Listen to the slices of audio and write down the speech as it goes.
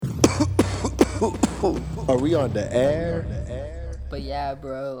Are we on the air? But yeah,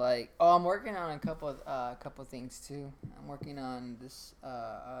 bro, like, I'm working on a couple things too. I'm working on this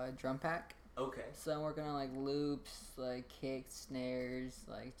drum pack. Okay. So I'm working on like loops, like kicks, snares,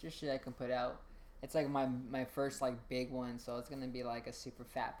 like just shit I can put out. It's like my first like big one, so it's gonna be like a super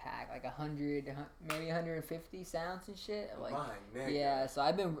fat pack, like 100, maybe 150 sounds and shit. Like, yeah. So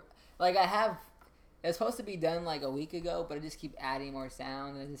I've been like it was supposed to be done like a week ago, but I just keep adding more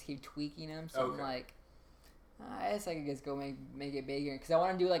sounds and I just keep tweaking them. So I'm like, I guess I could just go make it bigger because I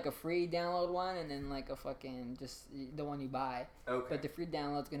want to do like a free download one and then like a fucking just the one you buy. Okay. But the free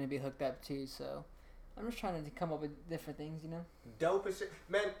download's gonna be hooked up too, so I'm just trying to come up with different things, you know. Dope as shit,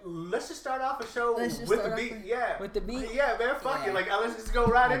 man. Let's just start off a show with the beat. With the beat. Yeah, man. Fuck it. Like let's just go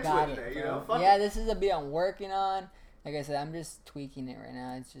right into it. You know. Fuck this is a beat I'm working on. Like I said, I'm just tweaking it right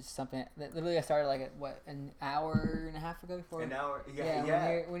now. It's just something that literally I started like an hour and a half ago before. An hour.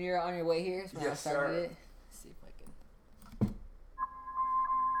 Yeah. When you're on your way here, is when I started it. Let's see if I can.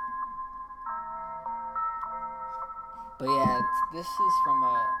 But yeah, this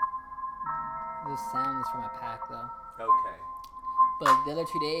sound is from a pack though. Okay. But the other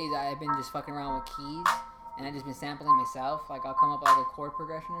 2 days I've been just fucking around with keys and I've just been sampling myself. Like I'll come up with like a chord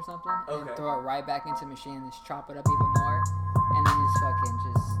progression or something and throw it right back into the machine and just chop it up even more and then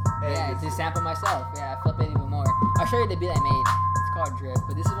just sample myself. Yeah, I flip it even more. I'll show you the beat I made. It's called Drift,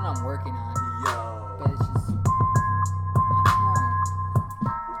 but this is what I'm working on. Yo. But it's just I don't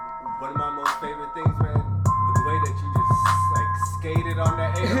know. One of my most favorite things, man, was the way that you just like skated on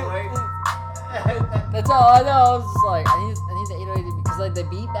that 808. That's all I know. I was just like, I need the 808 because like the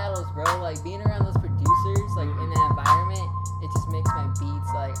beat battles, bro. Like being around those producers, like in that environment, it just makes my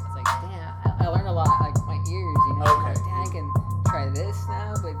beats like it's like damn. I learn a lot, like my ears, you know. Okay. Like, damn, I can try this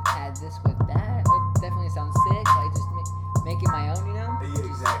now, but add this with that. It definitely sounds sick. Like just make it my own, you know. Yeah,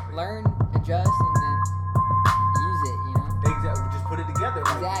 exactly. Learn, adjust, and then use it, you know. Exactly. Just put it together.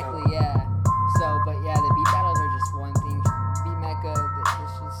 Exactly. Like, yeah. So, but yeah, the beat battles are just one thing. Beat Mecca,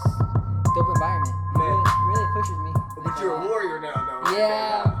 it's just dope environment. It really pushes me. But you're a warrior now, though.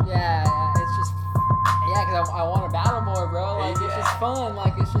 Yeah. It's just, because I want to battle more, bro. Like, it's just fun.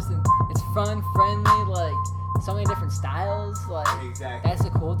 Like, it's fun, friendly, like, so many different styles. Like, that's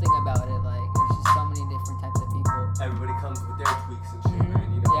the cool thing about it. Like, there's just so many different types of people. Everybody comes with their tweaks and shit,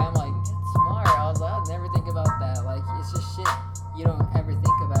 man. You know? Yeah, I'm like, it's smart. I was like, I'll never think about that. Like, it's just shit you don't ever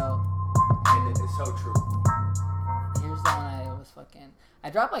think about. And it's so true. Here's the one I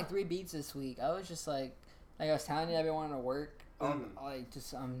dropped like 3 beats this week. I was just like I was telling you, I've been wanting to work on like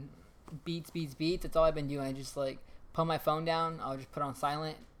just beats. That's all I've been doing. I just like put my phone down. I'll just put on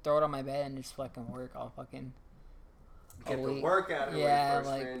silent, throw it on my bed, and just fucking work. I'll fucking get the work out of the way first,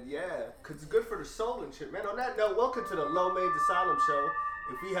 man. Yeah, because it's good for the soul and shit, man. On that note, welcome to the Low Main's Asylum Show.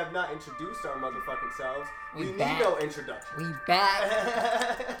 If we have not introduced our motherfucking selves, we need no introduction. We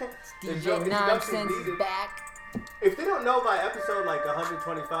back. DJ Nonsense is back. If they don't know by episode like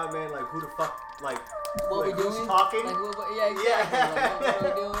 125, man, like who the fuck, like what we doing? Who's talking? Like, exactly. Like, what are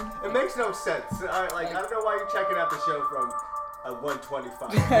we doing? It makes no sense. I don't know why you're checking out the show from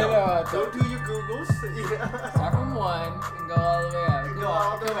 125. Don't do your Googles. Start from 1 and go all the way up. Go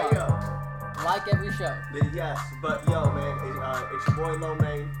all the way up. Like every show. Yes, but yo, man, it's your boy Lo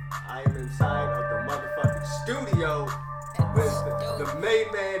Main. I am inside of the motherfucking studio with the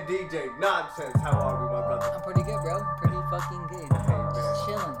main man DJ Nonsense. How are we, my brother? I'm pretty good, bro. Pretty fucking good. Hey, man. Just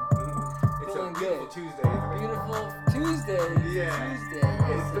chilling. It's a beautiful Tuesday. Beautiful Tuesday. Yeah. Tuesday.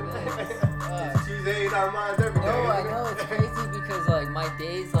 Yes, it is. It's Tuesday in our minds every day. No, I know. It's crazy because like my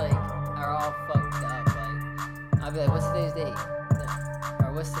days like are all fucked up. Like I'll be like, what's today's date?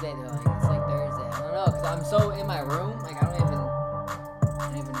 Or what's today? They're like, it's like Thursday. I don't know, because I'm so in my room, like I don't even know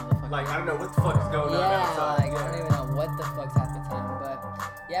the fuck. Like I don't know what the fuck is going on outside. Like I don't even know what the fuck's happening time. But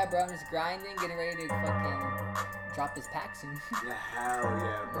yeah, bro, I'm just grinding, getting ready to fucking drop this pack soon. Yeah, hell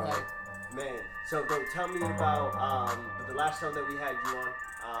yeah, bro. Like, man, so bro, tell me about the last show that we had you on.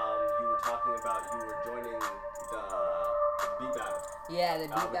 You were talking about you were joining the beat battle. Yeah, the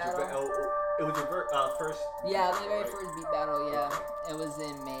beat battle. It was your first. Yeah, my very first beat battle. Yeah, it was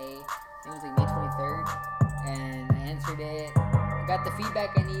in May. It was like May 23rd, and I answered it. I got the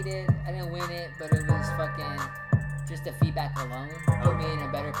feedback I needed. I didn't win it, but it was fucking just the feedback alone put me in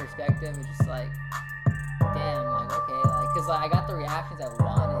a better perspective. It's just like, damn, like okay, like because like I got the reactions I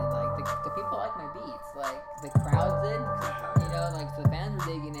wanted. Like the people like my beats, like the crowds did. You know, like the fans were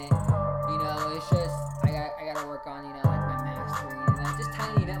digging it. You know, it's just I gotta work on like my mastering and like just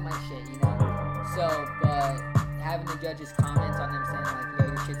tidying up my shit. You know. So, but having the judges' comments on them saying like, yo,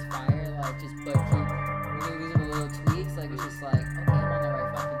 your shit's fire, like just but keep these are the little tweaks, like it's just like, okay, I'm on the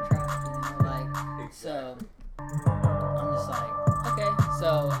right fucking track, you know, like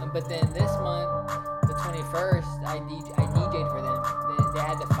But then this month, the 21st, I DJ'd for them. They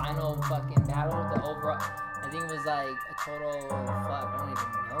had the final fucking battle, the overall. I think it was like a total of, I don't even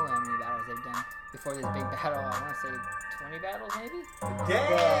know how many battles they've done before this big battle. I want to say 20 battles maybe? Damn!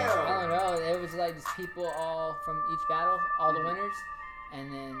 But, I don't know. It was like just people all from each battle, all the winners. And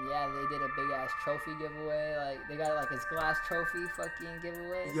then, yeah, they did a big-ass trophy giveaway. Like, they got, like, this glass trophy fucking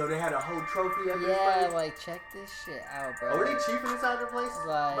giveaway. Yo, they had a whole trophy at this place? Yeah, like, check this shit out, bro. Are they chiefing inside their place,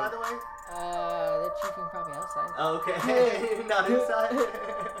 like, by the way? They're chiefing probably outside. Oh, okay. Not inside?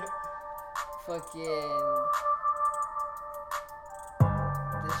 Fucking...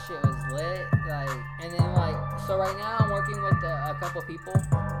 This shit was lit. Like, and then, like, so right now I'm working with a couple people,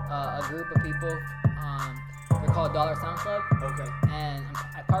 a group of people. They're called Dollar Sound Club. Okay. And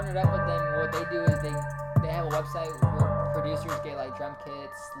I partnered up with them. What they do is they have a website where producers get like drum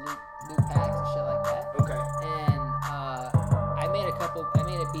kits, loop packs, and shit like that. Okay. And I made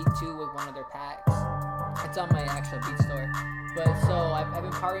a beat too with one of their packs. It's on my actual beat store. But so I've been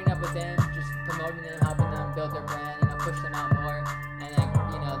partnering up with them, just promoting them, helping them build their brand, push them out more. And like,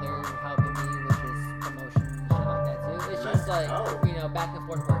 they're helping me, which is promotion and shit like that too. It's just like, back and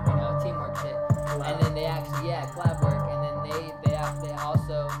forth work, teamwork shit. And then they actually, collab work. And then they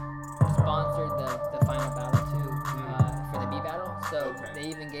also sponsored the final battle too, for the beat battle. So they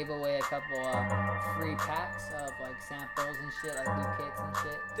even gave away a couple free packs of like samples and shit, like loop kits and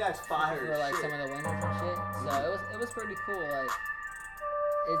shit. That's fire. For like some of the winners and shit. So it was pretty cool. Like,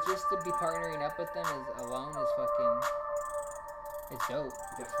 it's just to be partnering up with them alone is fucking, it's dope.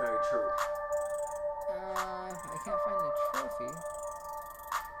 That's very true. I can't find the trophy.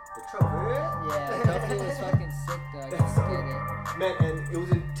 The trophy? Yeah, the trophy was fucking sick though. I just get it. Man, and it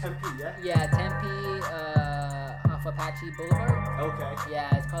was in Tempe, yeah? Yeah, Tempe, off Apache Boulevard. Okay.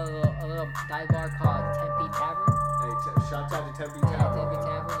 Yeah, it's called a little dive bar called Tempe Tavern. Hey, shout out to Tempe Tavern. Yeah, Tempe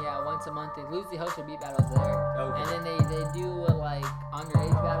Tavern. Yeah, once a month they usually host their beat battles there. Okay. And then they do like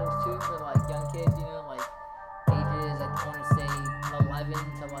underage battles too for like young kids. Like ages I want to say 11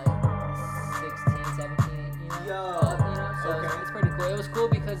 to like 16, 17. So it's pretty cool. It was cool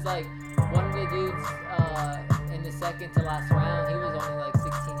because like one of the dudes in the second to last round, he was only like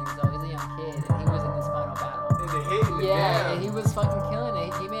 16 years old. He's a young kid, and he was in this final battle. Yeah, and he was fucking killing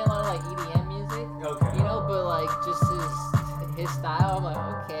it. He made a lot of like EDM music. Okay. But like just his style. I'm like,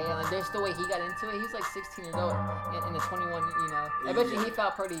 okay. And like, just the way he got into it, he's like 16 years old in the 21. I bet you he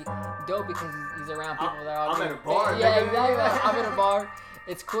felt pretty dope because he's around people that are all. I'm at a bar. Yeah, exactly. I'm at a bar.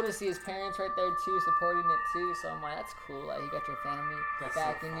 It's cool to see his parents right there too, supporting it too. So I'm like, that's cool. Like, you got your family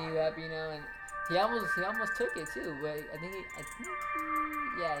backing you up, and he almost took it too. But I think he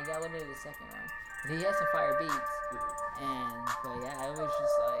got eliminated the second round. But he has some fire beats, but yeah, it was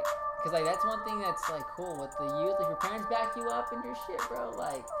just like, cause like that's one thing that's like cool with the youth. If your parents back you up in your shit, bro,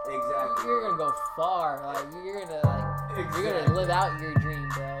 like exactly, you're gonna go far. Like you're gonna live out your dream,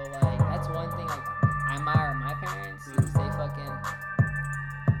 bro. Like that's one thing like I admire my parents. Is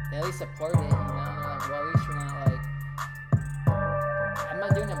they at least support it, They're like, well, at least you're not like, I'm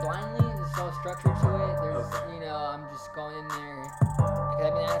not doing it blindly. There's all structure to it. There's, I'm just going in there,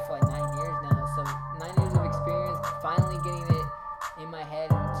 because I've been at it for like 9 years now. So 9 years of experience, finally getting it in my head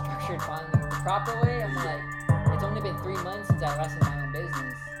and structured finally the proper way. I'm like, it's only been 3 months since I licensed my own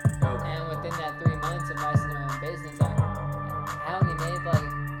business. And within that 3 months of licensing my own business, I only made like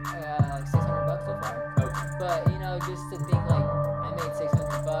 $600 so far. But, just to think like, I made $600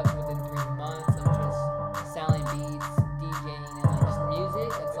 within 3 months of just selling beats, DJing, and like just music.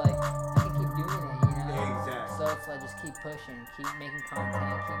 It's like I can keep doing it, Exactly. So it's like just keep pushing, keep making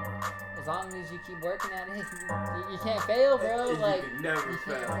content. As long as you keep working at it, you can't fail, bro. Like you can never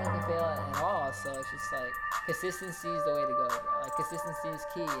fail at all. So it's just like consistency is the way to go, bro. Like consistency is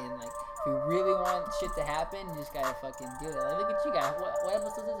key, and like if you really want shit to happen, you just gotta fucking do it. Like look at you guys. What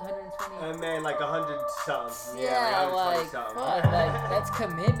episode is 120? Man, like 100 something. Yeah, like fuck, like that's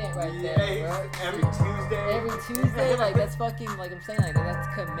commitment right there, bro. Every Tuesday, like that's fucking, like I'm saying, like that's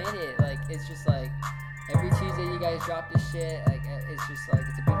committed. Like it's just like every Tuesday you guys drop this shit. Like it's just like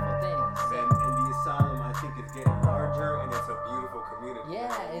it's a beautiful thing. So. And the asylum, I think, is getting larger, and it's a beautiful community.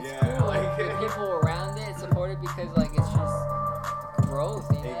 Yeah, it's cool. Like the people around it support it because like it's just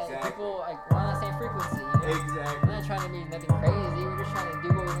growth. Exactly. People like we're on the same frequency. Exactly. We're not trying to be nothing crazy. We're just trying to do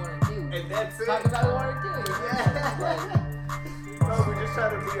what we want to do. And that's it. Talk about what we want to do. Bro, we're just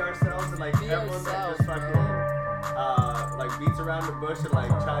trying to be ourselves, and like everyone that just fucking like beats around the bush and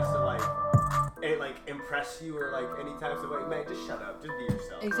like tries to like impress you or like any types of way, man, just shut up, just be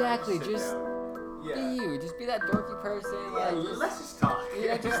yourself. Exactly, Just Yeah. Be you. Just be that dorky person. Yeah, like, let's just talk.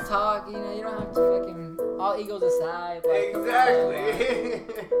 Yeah, just talk. You know, you don't have to fucking all egos aside. Like, exactly.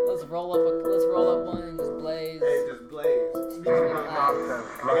 Let's roll up one and just blaze. Hey, just blaze. Speaking of nonsense,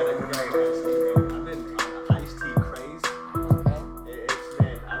 I gotta drink iced tea, man. I've been on an iced tea craze. Okay.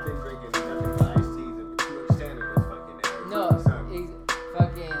 Man, I've been drinking nothing but iced teas, and you understand in this fucking area. No,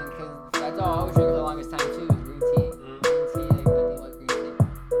 because that's all I was drinking for the longest time too. Green tea. Green tea, like nothing but green tea.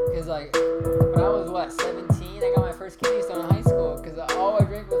 Because like when I was 17, I got my first kidney stone in high school. Because all I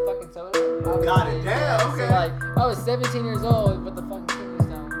drank was fucking soda. Got it, damn. Okay. So like I was 17 years old with the fucking kidney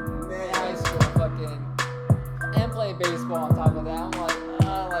stone in high school, and playing baseball on top of that. I'm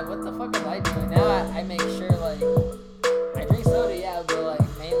like, what the fuck was I doing? Now I make sure like I drink soda, yeah, but like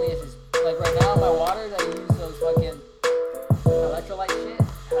mainly it's just like right now my waters I use those fucking electrolyte shit.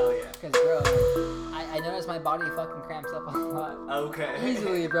 Hell yeah. Cause bro, like, I notice my body fucking cramps up a lot. Okay.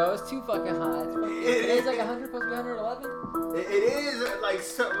 Easily, bro. It's too fucking hot. It's like 100 supposed to be 111. It is like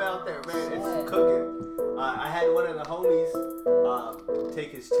something out there, man. It's cooking. I had one of the homies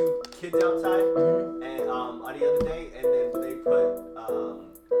take his 2 kids outside and on the other day, and then they put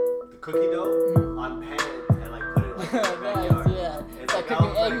the cookie dough on pan and like put it like in the backyard. Yeah. It's like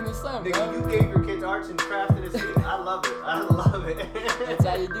cooking egg in the sun, bro. Nigga, you gave your kids arts and craft in the scene. I love it. I love it. That's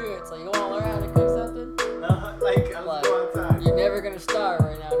how you do it. It's like, you want to learn how to cook something? Like, let's go outside. You're never going to starve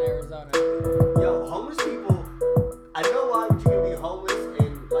right now in Arizona. Yo, homeless people, I know why you can be homeless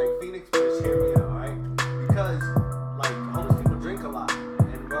in like Phoenix, but just hear me out, alright? Because like homeless people drink a lot.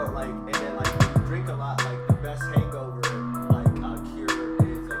 And bro, like, and then like when you drink a lot, like the best hangover like cure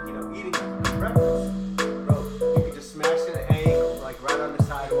is like, you know, eating breakfast. Bro, you can just smash an egg like right on the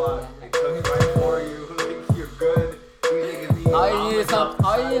sidewalk and cook it right for you. Like, you're good. All you need is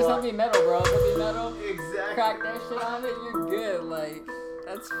something metal, bro. Something metal. Exactly. Crack that shit on it, you're good. Like,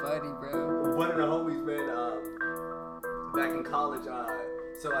 that's funny, bro. One of the homies, man, back in college,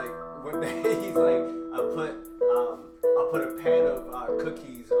 so like one day he's like, I put a pan of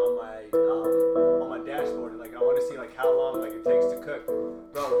cookies on my dashboard, and like I want to see like how long like it takes to cook.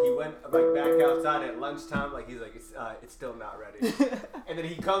 Bro, he went like back outside at lunchtime, like he's like it's still not ready, and then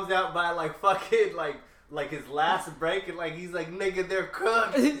he comes out by like fucking like his last break, and like he's like, nigga, they're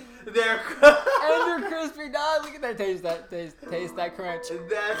cooked. They're cooked. And they're crispy, dog. Look at that taste that crunch.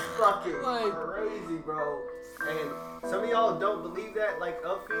 That's fucking like crazy, bro. And some of y'all don't believe that, like,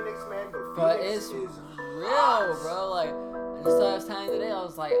 of Phoenix, man, but Phoenix it's is real, hot. bro. Like, I was telling today, I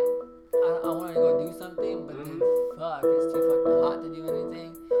was like, I wanted to go do something, but then fuck, it's too fucking hot to do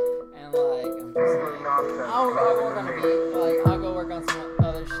anything. And like, I'm just like, I'll go work on a beat. Like, I'll go work on some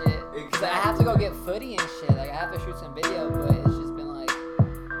other shit. Cause I have to go get footy and shit. Like, I have to shoot some video, but it's just been like,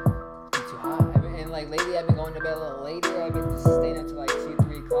 it's too hot. And like lately, I've been going to bed a little later. I've been just staying up to like 2,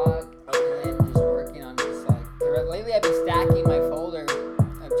 3 o'clock, and just working on just like. Lately, I've been stacking my folder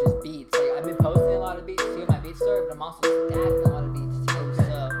of just beats. Like, I've been posting a lot of beats too, my beat store, but I'm also stacking a lot of beats too.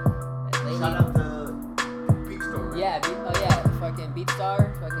 So, lately, shout out to BeatStore. Right? Yeah, fucking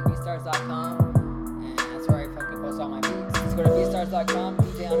BeatStar, fucking BeatStars.com, and that's where I fucking post all my beats. Just go to BeatStars.com,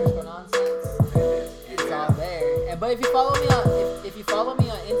 DJ_nonsense. It's all there. But if you follow me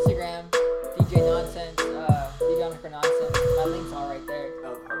on Instagram, DJ Nonsense, DJ_nonsense, my link's all right there.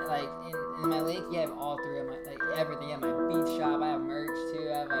 Like in my link, you have all 3 of my everything. You have my beat shop. I have merch too.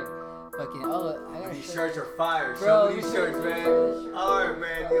 I have like fucking I got these shirts are fire. Bro, show these shirts, man. Alright,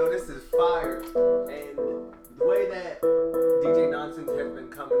 man. Yo, this is fire. And the way that DJ Nonsense has been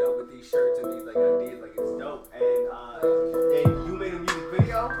coming up with these shirts and these like ideas, like it's dope. And you made a music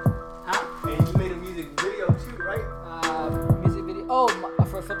video? Huh? And you made a music video too, right? Music video. Oh,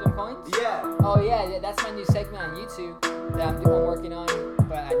 for Flipping Coins? Yeah. Oh yeah, that's my new segment on YouTube that I'm working on.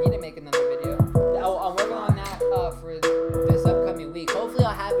 But I need to make another video. I'm working on that for this upcoming week. Hopefully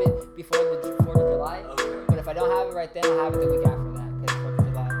I'll have it before the 4th of July. Okay. But if I don't have it right then, I'll have it the week after that, because 4th of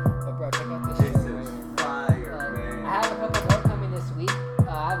July. But bro, check out this shit. This is fire, man. I have a couple more coming this week.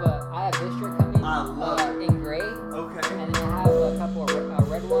 I have this shirt coming. I love it. In gray. Okay. And then I have a couple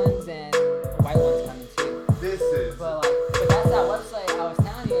of red ones and white ones coming too. This is. But that's that website I was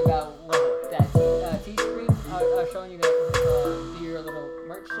telling you about. That Teespring. I was showing you to do your little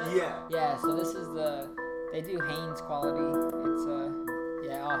merch shit. Yeah. Yeah. So this is they do Hanes quality. It's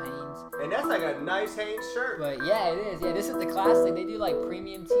all Hanes. And that's like a nice Hanes shirt. But yeah, it is. Yeah, this is the classic. They do like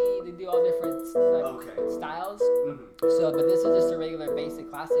premium tee. They do all different styles. Mm-hmm. So, but this is just a regular basic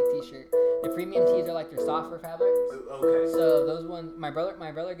classic T-shirt. The premium tees are like their softer fabrics. Okay. So those ones, my brother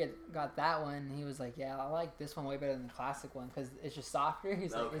got that one. And he was like, "Yeah, I like this one way better than the classic one because it's just softer."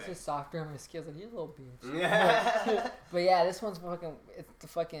 He's like, "It's just softer on my skills." Like, you little bitch. Yeah. But yeah, this one's fucking. It's the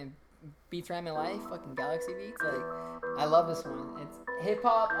fucking Beats Rhyme and Life, fucking Galaxy Beats. Like, I love this one. It's hip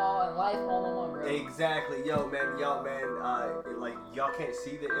hop and life all in one, bro. Exactly, yo, man. Like y'all can't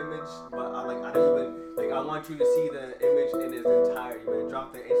see the image, but I don't even like. I want you to see the image in its entirety, man.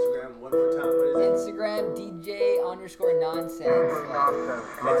 Drop the Instagram one more time. What is it? Instagram DJ_nonsense.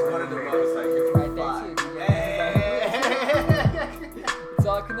 It's one of the most like. It's right there too. It's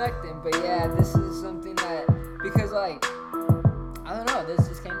all connecting, but yeah, this is something that because like I don't know, this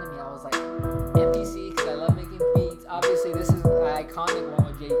just came to me. I was like MPC because I love making beats. Obviously, this is an iconic one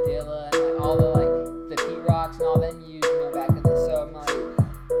with Jay Dilla and like all the like the Pete Rocks and all them used back in the. So I'm like,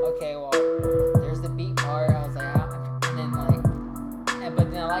 okay, well, there's the beat part. I was like, and then like,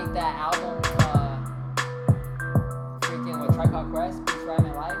 but then I like that album, freaking with Tribe Called Quest, Beats Rhyme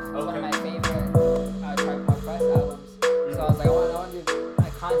and Life. It's one of my favorite Tribe Called Quest albums. So I was like, I want to do a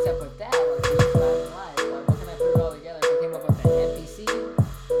concept with that, like Beats Rhyme and Life. Like, what can I put it all together? So I came up with the MPC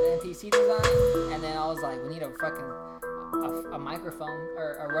design, and then I was like, we need a fucking a microphone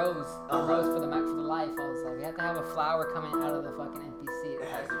or a rose for the life. I was like, we have to have a flower coming out of the fucking MPC. It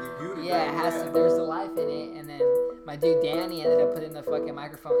has to be beautiful. Yeah, it has to. There's the life in it, and then my dude Danny ended up putting the fucking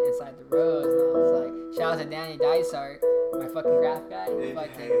microphone inside the rose, and I was like, shout out to Danny Dysart, my fucking graph guy.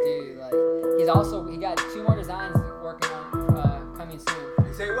 Fucking dude, like he got 2 more designs working on coming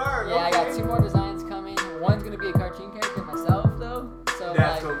soon. Say word. Yeah, okay. I got 2 more designs coming. One's gonna be a cartoon character myself though. So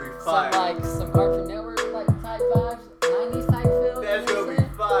that's gonna be fire. Some Cartoon Network like type vibes, 90s type feel. That's gonna be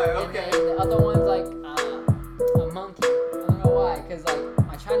fire. Okay. And the other one's like a monkey. I don't know why, cause like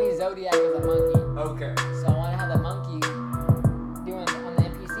my Chinese zodiac is a monkey. Okay. So I want to have the monkey doing on the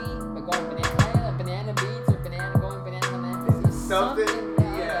NPC, but going banana beats or going bananas on the NPC. Something.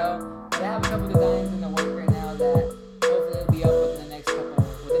 Yeah. But I have a couple designs in the work right now that hopefully will be up within the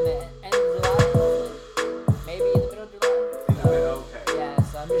end of July, maybe in the middle of July. Okay. Yeah.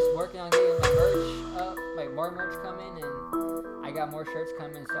 So I'm just working on getting my merch up, like more merch coming, and I got more shirts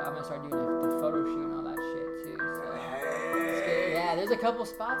coming. So I'm gonna start doing the photo shoot and all that shit too. So. Yeah, there's a couple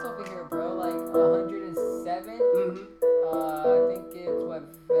spots over here, bro. Like 107. Mm-hmm. I think it's what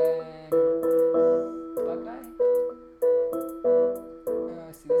Buckeye.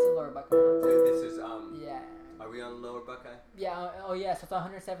 See, this is Lower Buckeye. This is Yeah. Are we on Lower Buckeye? Yeah. Oh yeah. So it's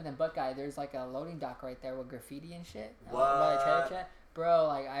 107th and Buckeye. There's like a loading dock right there with graffiti and shit. What? By the trailer chat. Bro,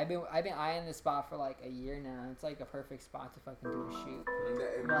 like I've been eyeing this spot for like a year now. It's like a perfect spot to fucking do a shoot.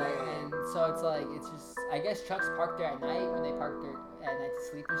 And so it's just I guess trucks park there at night when they park there at night to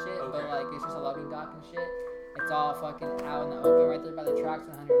sleep and shit. Okay. But like it's just a loading dock and shit. It's all fucking out in the open right there by the tracks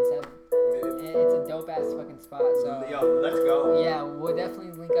on 107. And it's a dope ass fucking spot. So yo, let's go. Yeah, we'll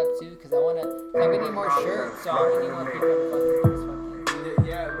definitely link up too because I wanna. I'm gonna need more shirts, so I'm gonna need more people to fucking do this fucking.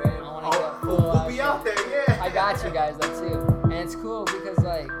 Yeah, man. I wanna get full we'll be out there. Yeah. I got you guys though too. And it's cool because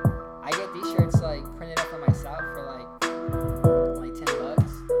like I get these shirts like printed up for myself for like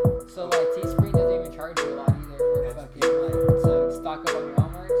 $10. So like Teespring doesn't even charge you a lot either for fucking like so stock up on your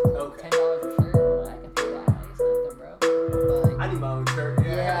own merch. Okay. $10 a shirt. Well, I can pay that. Like, it's nothing, bro. Like, I need my own shirt.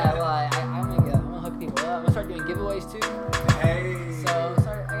 yeah, like I'm gonna hook people up. I'm gonna start doing giveaways too. Hey. So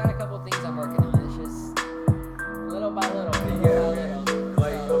I got a couple things I'm working on. It's just little by little.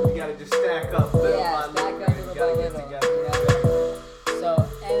 Like you gotta just stack up. Little by little, little by little. So,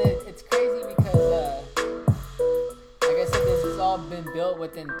 and it's crazy because, like I said, this has all been built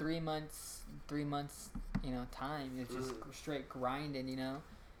within 3 months, time. It's just straight grinding,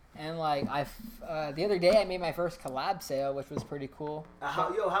 And like the other day I made my first collab sale, which was pretty cool.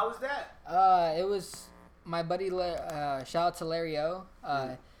 How was that? It was my buddy. Shout out to Larry O.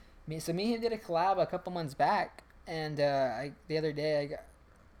 Me and him did a collab a couple months back, and the other day I got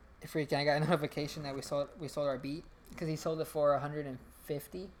a notification that we sold our beat because he sold it for $150.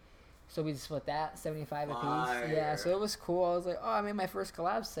 So we split that 75 a piece. Yeah, so it was cool. I was like, I made my first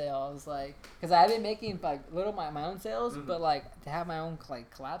collab sale. I was like, because I've been making like little my own sales, but like to have my own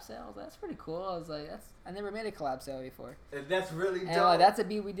like collab sales, that's pretty cool. I was like, I never made a collab sale before. That's really dope. And like that's a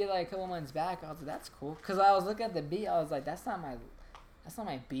beat we did like a couple months back. I was like, that's cool. Because I was looking at the beat, I was like, that's not my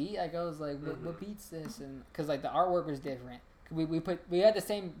beat. Like I was like, what beat's this? And because like the artwork was different. We had the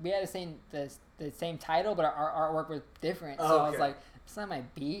same title, but our artwork was different. So I was like, it's not my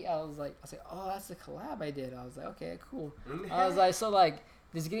beat. I was like, oh, that's the collab I did. I was like, okay, cool. I was like, so like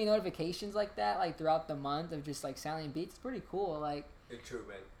just getting notifications like that, like throughout the month of just like selling beats, it's pretty cool. Like, it's true,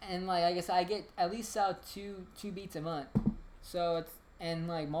 man. And like I guess I get at least sell two beats a month. So it's and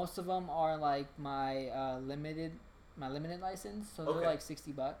like most of them are like my limited my limited license, so Okay. they're like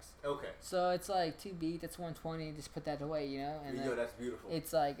 $60. Okay. So it's like 2 beats, that's $120. Just put that away, you know. And Yo, that's beautiful.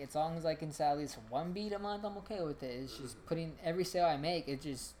 it's like as long as I can sell at least 1 beat a month, I'm okay with it. It's just putting every sale I make, it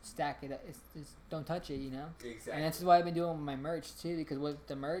just stack it up. It's just don't touch it, you know. Exactly. And that's what I've been doing with my merch too, because with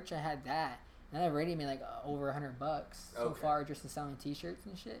the merch I had that, and I've already made like over $100 so far just in selling T-shirts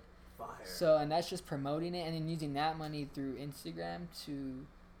and shit. Fire. So, and that's just promoting it and then using that money through Instagram to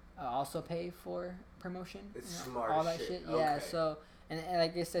also pay for promotion. It's you know, smart all that shit. shit. Okay. Yeah. So, and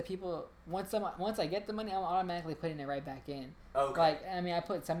like I said, people once I get the money, I'm automatically putting it right back in. Okay. Like, I mean, I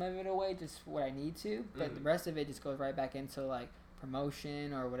put some of it away just what I need to, but the rest of it just goes right back into like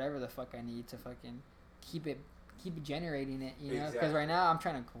promotion or whatever the fuck I need to fucking keep it generating it. You know, because Exactly. right now I'm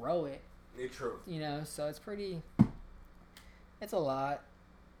trying to grow it. It's true. You know, so it's a lot.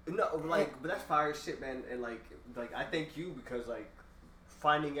 No, like, but that's fire shit, man. And like I thank you because like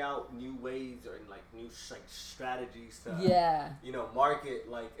finding out new ways or like new like strategies to you know, market,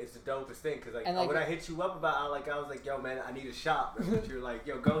 like it's the dopest thing. Cause like, when I hit you up about, I was like, yo, man, I need a shop. And you're like,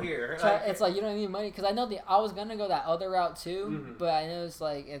 yo, go here. Like, it's like you don't need money because I know I was gonna go that other route too, but I know it's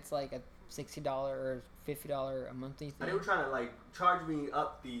like a $60 or $50 a monthly thing. And they were trying to like charge me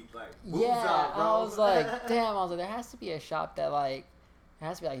up the like. Yeah, bro. I was like, damn. I was like, there has to be a shop that like. It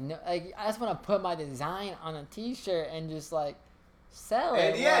has to be like no, like I just want to put my design on a T-shirt and just like sell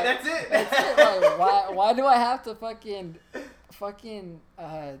it. And yeah, like, that's it. That's it. Like, why do I have to fucking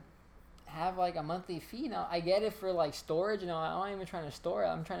have like a monthly fee? No, I get it for like storage. You know, I'm not even trying to store it.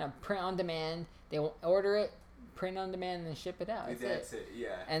 I'm trying to print on demand. They will order it, print on demand, and then ship it out. That's it.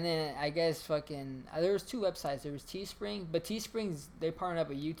 Yeah. And then I guess there was 2 websites. There was Teespring, but Teespring's they partnered up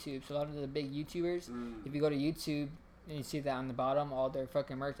with YouTube. So a lot of the big YouTubers, if you go to YouTube. And you see that on the bottom, all their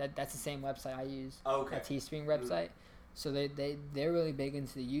fucking merch. That's the same website I use. Okay. That Teespring website. So they're really big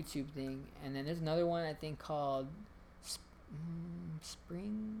into the YouTube thing. And then there's another one I think called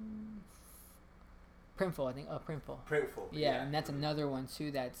Printful, I think. Oh, Printful. Yeah, and that's another one too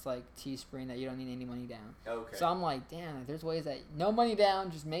that's like Teespring that you don't need any money down. Okay. So I'm like, damn, there's ways that no money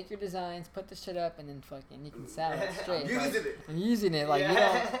down, just make your designs, put the shit up, and then fucking you can sell it straight. I'm using it. Like, you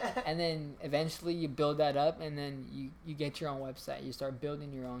don't, and then eventually you build that up, and then you get your own website. You start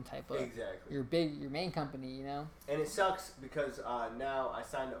building your own type of your main company, you know. And it sucks because now I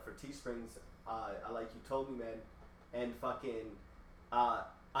signed up for Teesprings. Like you told me, man, and fucking.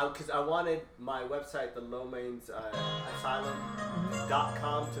 Because I wanted my website, the Lomains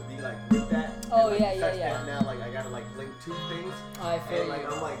Asylum.com, to be like with that. Oh, and, like, yeah. Now, like, I gotta like link 2 things. I feel and like,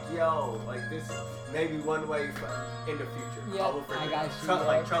 I'm like, yo, like this maybe one way in the future. Yeah, I got you.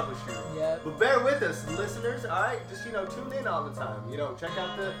 Like troubleshooting. Yeah. But bear with us, listeners. All right, just tune in all the time. Check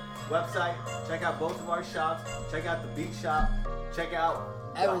out the website. Check out both of our shops. Check out the beat shop. Check out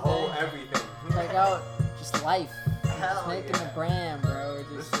everything. Check out just life. Hell just making yeah. a brand, bro.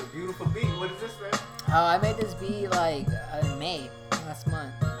 This is a beautiful beat. What is this, man? I made this beat like in May last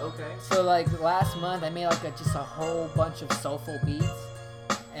month. Okay. So like last month I made like just a whole bunch of soulful beats,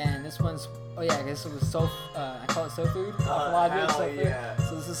 and this one's this was I call it Soul Food. Yeah.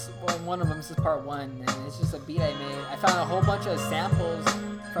 So this is one of them. This is part 1, and it's just a beat I made. I found a whole bunch of samples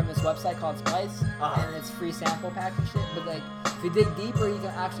from this website called Splice, and it's free sample pack and shit. But like if you dig deeper, you can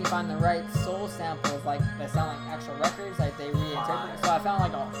actually find the right soul samples like that sound like actual records, like they reinterpret. So I found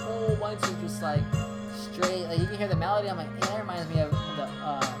like a whole bunch of just like straight, like you can hear the melody. I'm like, hey, that reminds me of the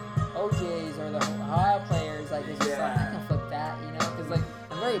OJs or the Ohio Players. Like it's just like I can flip that, you know, because like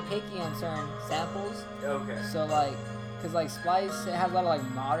I'm very picky on certain samples. Okay. So like, cause like Splice, it has a lot of like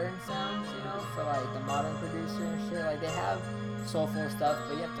modern sounds, you know, for like the modern producer and shit. Like they have soulful stuff,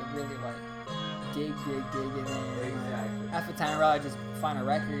 but you have to really like dig in there. Exactly. Half the time, I'd rather just find a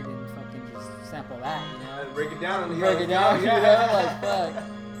record and fucking just sample that, you know. And break it down on the you know, like fuck,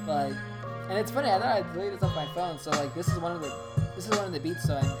 like. And it's funny, I thought I'd delete this off my phone. So like, this is one of the beats.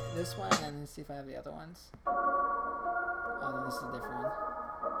 So this one, and let's see if I have the other ones. Oh, then this is a different one.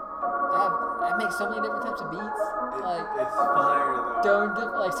 I make so many different types of beats. Like it's fire though.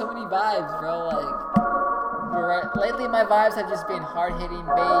 Like so many vibes, bro. Like, lately my vibes have just been hard hitting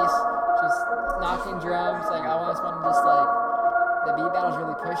bass, just knocking drums. Like I always want to just like the beat battles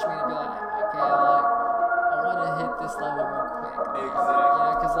really push me to be like, okay, like I want to hit this level real quick. Exactly. You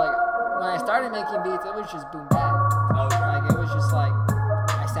know, because like when I started making beats, it was just boom bap. Like it was just like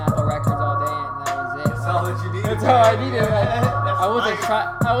I sample records all day and that was it. That's all that you needed. That's all I needed. Like I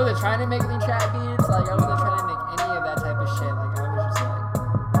wasn't trying to make any trap beats. Like I wasn't trying to make any of that type of shit. Like I was just like,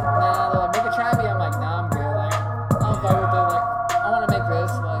 nah, like make a trap beat. I'm like, nah, I'm good. Like I'm fine with it. Like I want to make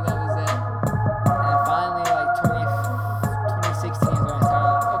this. Like that was it. And finally, like 2016 is when I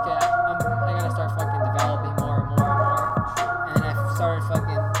started. Like, okay, I gotta start fucking developing more and more.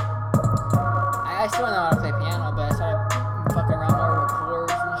 still know how to play piano, but I started fucking around more with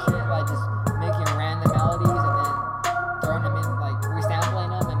chords and shit, like just making random melodies and then throwing them in, like resampling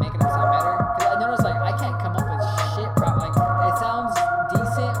them and making them sound better. Cause I noticed like I can't come up with shit, like it sounds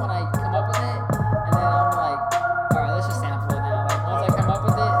decent when I come up with it, and then I'm like, alright, let's just sample it now. Like once I come up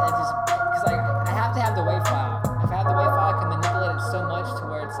with it, it just, cause like I have to have the WAV file. If I have the WAV file, I can manipulate it so much to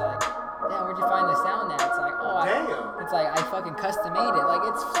where it's like, damn, where'd you find the sound at? It's like, it's like I fucking custom made it. Like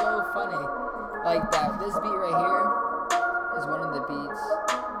it's so funny. Like that. This beat right here is one of the beats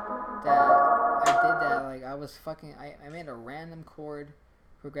that I did that. Like I was fucking. I made a random chord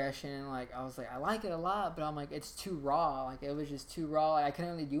progression and like I was like I like it a lot, but I'm like it's too raw. Like it was just too raw. Like, I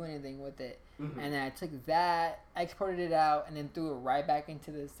couldn't really do anything with it. Mm-hmm. And then I took that, exported it out, and then threw it right back into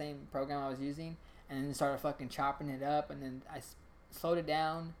the same program I was using, and then started fucking chopping it up, and then I slowed it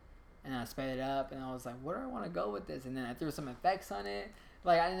down. And I sped it up, and I was like, "Where do I want to go with this?" And then I threw some effects on it,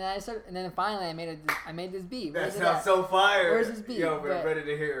 and then finally I made this beat. That sounds so fire. Where's this beat? Yo, we're ready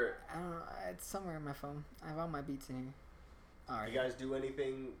to hear it. I don't know. It's somewhere in my phone. I have all my beats in here. All right. You guys do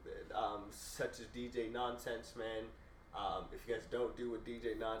anything such as DJ Nonsense, man? If you guys don't do what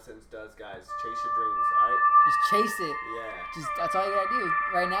DJ Nonsense does, guys, chase your dreams. All right. Just chase it. Yeah. That's all you gotta do.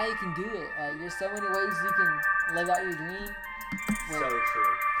 Right now you can do it. Like there's so many ways you can live out your dream. So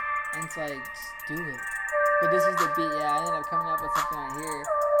true. And it's like, just do it. But this is the beat, I ended up coming up with something on here.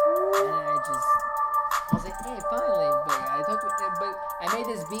 And then I was like, hey, finally. But I made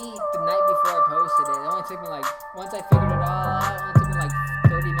this beat the night before I posted it. It only took me like, once I figured it all out, it only took me like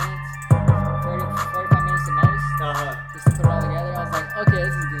 30 minutes, 45 minutes the most. Just to put it all together. I was like, okay,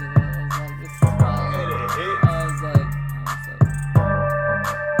 this is good. I was like, this is fine. I was like,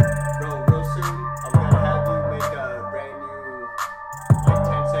 bro, real soon, I'm gonna have you make a brand new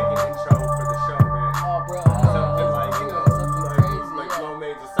 10-second intro for the show, man. Oh, bro. Something like, you know, something crazy. Like Low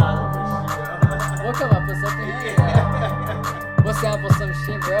Main's Asylum and shit, you know? We'll come up with something. We'll sample some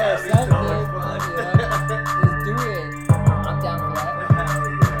shit, bro. That'd be so much fun. Let's do it. I'm down for that. Hell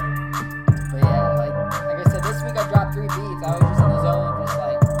yeah. But yeah, like I said, this week I dropped 3 beats. I was just in the zone, just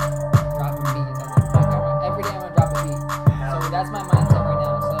like dropping beats. I was like, fuck, every day I'm gonna drop a beat. So that's my mindset right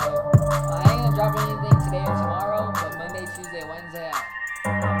now. So I ain't gonna drop anything today or tomorrow, but Monday, Tuesday, Wednesday,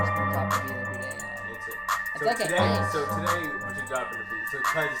 I'm just gonna drop a beat every day. So today, what you dropping the beat? So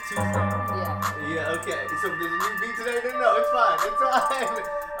because it's Tuesday. Yeah, okay. So there's a new beat today? No, it's fine. It's fine.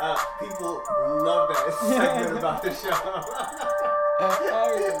 People love that segment about the show.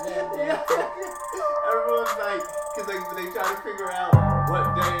 Yeah. Everyone's like, because they try to figure out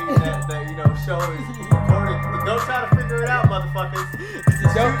what day that you know, show is recorded. But don't try to figure it out, motherfuckers.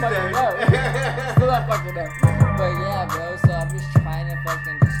 It's don't Tuesday. Fucking know. Still not fucking know. But yeah, bro, so I'm just trying to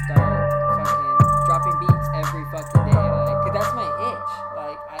fucking just start fucking dropping beats every fucking day. Like, cause that's my itch.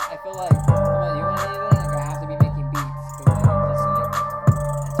 Like, I feel like if I'm not doing anything, like I have to be making beats. Cause like, it's just like,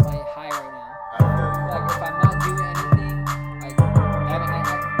 that's my high right now. Like, if I'm not doing anything, like,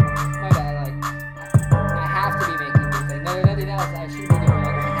 my bad, like, I have to be making beats. Like, nothing else I should be doing.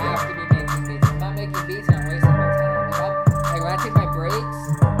 Like, I have to be making beats. If I'm not making beats, I'm wasting my time. Like when I take my breaks,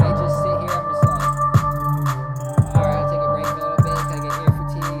 I just sit here, I'm just like, alright, I'll take a break a little bit, cause I get ear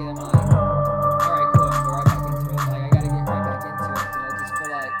fatigue, and I'm like, alright, cool, I'm go right back into it. Like, I gotta get right back into it, cause I just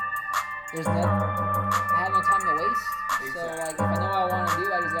feel like I have no time to waste. So, like, if I know what I want to do,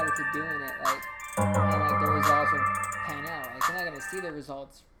 I just gotta keep doing it, like, and, like, the results will pan out. Like, you're not gonna see the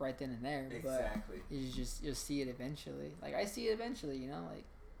results right then and there, but you'll see it eventually. Like, I see it eventually, you know, like,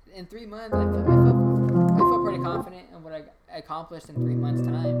 in 3 months, I feel pretty confident in what I accomplished in 3 months'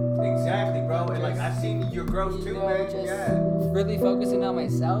 time. Exactly, bro. And like I've seen your growth too, man. Just really focusing on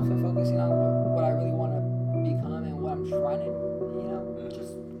myself and focusing on what I really want to become and what I'm trying to, you know,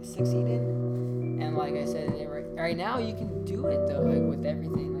 just succeed in. And like I said, right now you can do it though, like with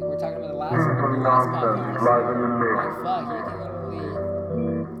everything. Like we're talking about the last podcast. Like fuck, you can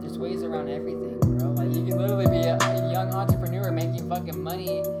literally, there's ways around everything, bro. Like you can literally be a young entrepreneur making fucking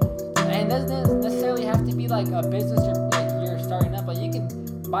money. And it doesn't necessarily have to be like a business you're starting up. Like you can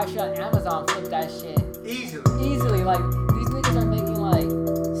buy shit on Amazon, flip that shit easily. Like these niggas are making like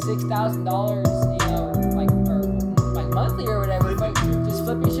 $6,000, you know, like monthly or whatever. Like just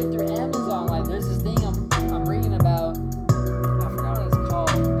flipping shit through Amazon. Like there's this thing I'm reading about. I forgot what it's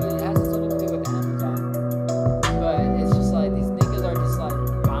called, but it has something to do with Amazon. But it's just like these niggas are just like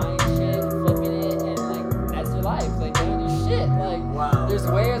buying shit, flipping it, and like that's their life. Like they don't do shit. Like there's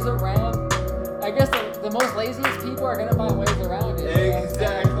ways around. I guess the most laziest people are gonna find ways around it.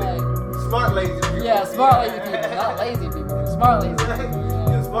 Exactly. Like, smart lazy people. Yeah, smart lazy people, not lazy people. Smart lazy people.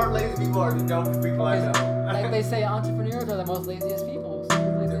 Yeah, smart lazy people are the dumbest people I know. Like they say, entrepreneurs are the most laziest people.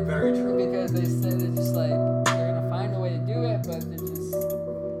 Like, very true. Because they said it's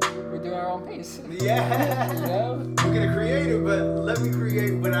Yeah. You know? You're gonna create it, but let me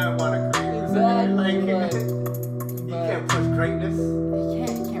create when I want to create. Exactly. Like, you can't push greatness.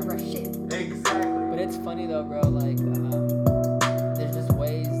 You can't rush shit. Exactly. But it's funny though, bro. Like, there's just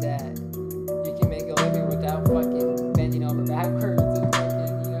ways that you can make a living without fucking bending over backwards and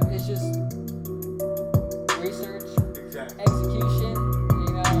fucking, you know, it's just research, execution,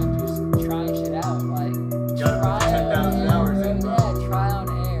 you know, and just trying shit out. Like, trial and error. Trial and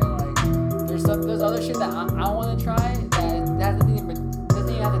error. Like, there's other shit that I want to try that doesn't even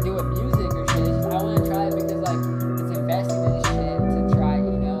have to do with music or shit. It's just I want to try it because like it's investing in this shit to try,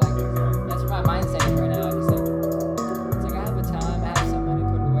 you know. Like, that's where my mindset is right now. It's like I have the time, I have some money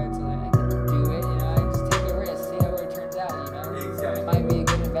put away, so like I can do it, you know. I just take a risk, see how it turns out, you know. It might be a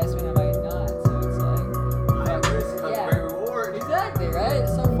good investment, it might not. So it's like high risk comes great reward. Exactly, right?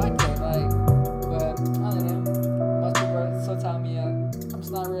 So fuck it, like, but I don't know. Most people are still telling me I'm just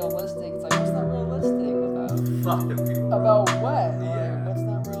not realistic. It's like, what's not realistic about? Fuck the people. About what? Yeah. Like, what's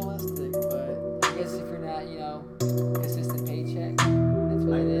not realistic? But I guess if you're not, you know, consistent paycheck, that's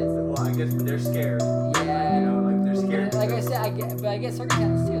what it is. Well, I guess they're scared. Yeah. You know, like they're scared. Like I said, I get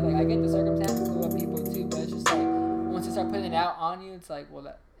circumstances too. Like I get the circumstances of people too, but it's just like once they start putting it out on you, it's like,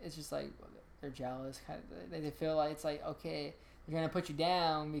 well, it's just like they're jealous. Kind of, they feel like it's like, okay, they're gonna put you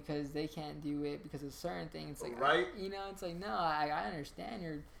down because they can't do it because of certain things. It's like, right? You know, it's like, no, I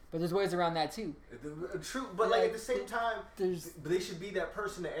understand but there's ways around that too. True, but like at the same time, they should be that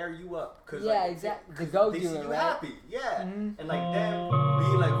person to air you up. Cause yeah, like, exactly. To go they do see it, you right? happy, yeah. Mm-hmm. And like them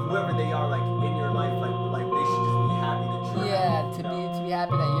being like whoever they are, like in your life, like they should just be happy that you're happy. To be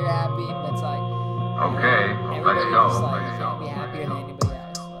happy that you're happy. That's like, okay, everybody let's go. just like can't be happier than anybody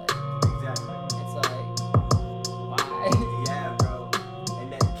else. Like, exactly. It's like, why? Yeah, bro. And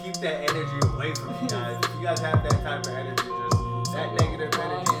then keep that energy away from you guys. If you guys have that type of energy, just that negative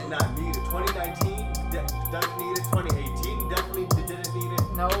energy is not needed. 2019 doesn't need it. 2018 definitely didn't need it.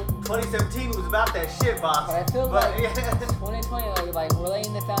 No. 2017 was about that shit, boss. But I feel like 2020, like we're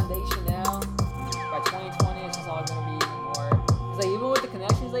laying the foundation now. By 2020, it's just all gonna be even more. Cause like even with the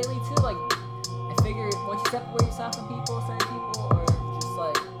connections lately too, like I figure once you separate yourself from certain people, or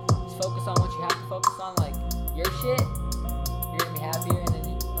just focus on what you have to focus on, like your shit, you're gonna be happier. And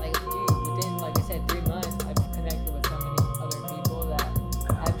then like, dude, within like I said, 3 months, I've connected with so many other people that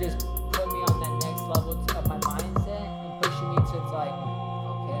have just put me on that next level of my mindset and pushing me to like,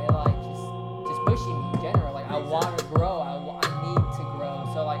 okay, like just pushing me in general. Like I want to grow. I need to grow.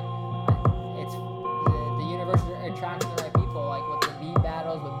 So like it's the universe attracting the right people. Like with the beat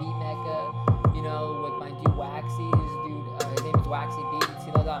battles, with Beat Mecca, you know, with my dude Waxy. His name is Waxy Beats.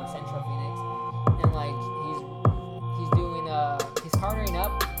 He lives out in Central Phoenix, and like he's doing he's partnering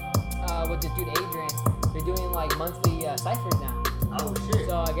up with this dude Adrian. They're doing like monthly ciphers now. Oh shit.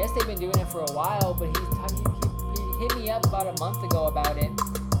 So I guess they've been doing it for a while, but he hit me up about a month ago about it,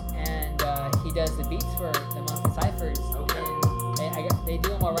 and he does the beats for the monthly ciphers. Okay. And they do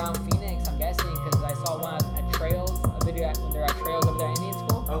them around Phoenix, I'm guessing, because I saw one at Trails, a video when they're at Trails over there at Indian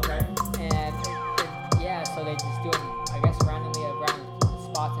School. Okay. And yeah, so they just do them, I guess, randomly around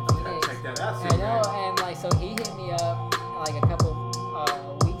spots in Phoenix. Check that out. I know, and like so he hit me up like a couple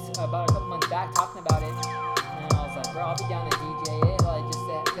about a couple months back talking about it, and I was like, bro, I'll be down to DJ it, like just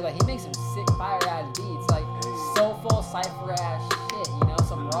that, cause like he makes some sick fire ass beats, like soulful cipher ass shit, you know,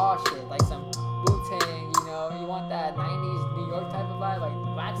 some raw shit, like some Wu-Tang, you know, you want that 90s New York type of vibe, like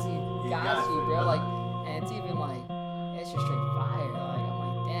Waxy got you, bro, like, and it's even like, it's just straight fire, like I'm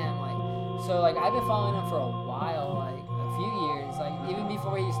like, damn, like, so like I've been following him for a while, like a few years, like even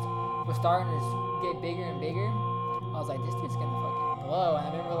before he was starting to get bigger and bigger, I was like, this dude's gonna fucking blow. And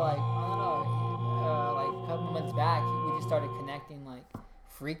I remember like, I don't know, like a couple months back, we just started connecting like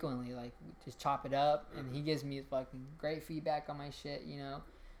frequently, like we just chop it up, and he gives me fucking great feedback on my shit, you know.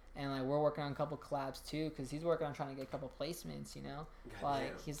 And like we're working on a couple collabs too, cause he's working on trying to get a couple placements, you know.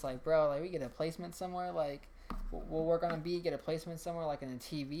 Like he's like, bro, like we get a placement somewhere, like we'll work on a beat, get a placement somewhere, like in a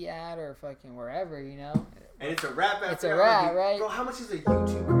TV ad or fucking wherever, you know. And it's a rap. It's a rap, right? Bro, how much is a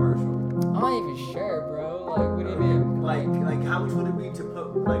YouTube commercial? I'm not even sure, bro. Like, what do you mean? Like how much would it be to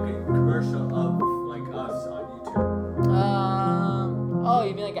put like a commercial of like us on YouTube? Oh,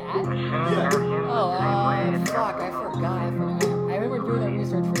 you mean like an ad? Yeah. Oh, fuck, I forgot. I remember doing that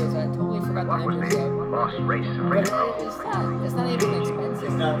research for this. I totally forgot the numbers though. But it's not even expensive.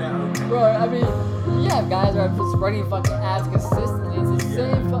 It's not that okay. Bro, I mean, you have guys that are just running fucking ads consistently. It's the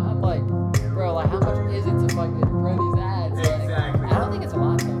same. I'm like, bro, like how much is it to fucking run these ads? Exactly. Like, I don't think it's a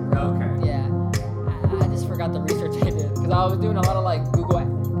lot though, bro. Okay. Yeah. I just forgot the research I did because I was doing a lot of like Google.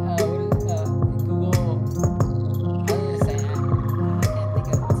 Google. I was gonna say I can't think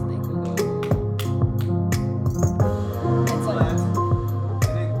of what's the name. Google.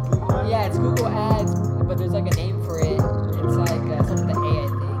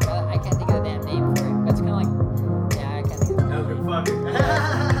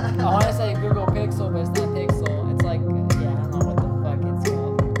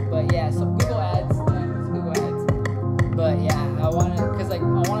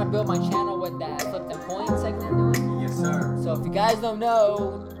 build my channel with that Flip Them Coins segment I'm doing. Yes, sir. So if you guys don't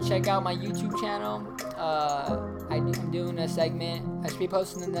know, check out my YouTube channel. I'm doing a segment. I should be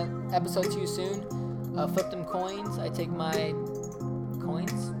posting the episode 2 soon. Flip Them Coins. I take my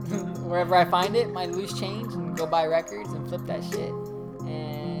coins wherever I find it, my loose change, and go buy records and flip that shit.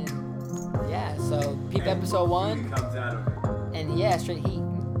 And yeah, so peep episode 1. Comes out of it. And yeah, straight heat,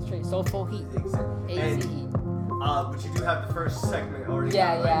 straight soulful heat, AC heat. But you do have the first segment already.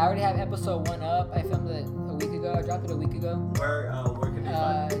 Yeah, I already have episode 1 up. I filmed it a week ago. I dropped it a week ago. Where can they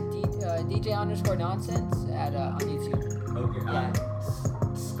find it? DJ_nonsense on YouTube. Okay. Yeah.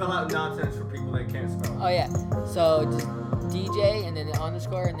 Spell out nonsense for people that can't spell. Oh yeah. So just DJ and then the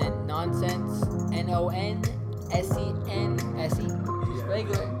underscore and then nonsense. NONSENSE. Just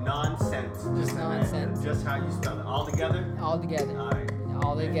regular. Nonsense. Just nonsense. Just how you spell it. All together? All together. All right.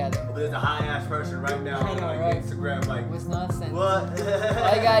 All together. But there's a high ass person right now on right? Instagram like, what's nonsense? What?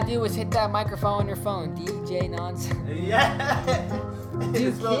 All you gotta do is hit that microphone on your phone. DJ nonsense. Yeah.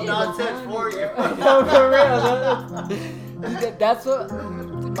 Dude, spell nonsense for you. No, for real. That's what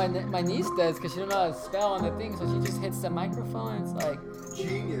my niece does because she don't know how to spell on the thing, so she just hits the microphone. It's like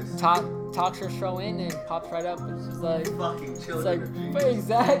genius. Talks her show in and pops right up, and she's like, fucking children. It's like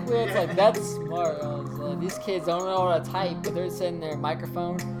exactly. It's like that's smart. So these kids don't know how to type, but they're sitting there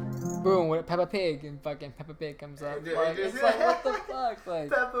microphone, boom, with Peppa Pig, and fucking Peppa Pig comes up. Like, it's like what the fuck, like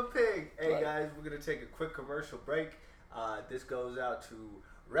Peppa Pig. Hey guys, we're gonna take a quick commercial break. This goes out to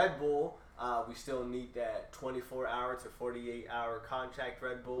Red Bull. We still need that 24-hour to 48-hour contract.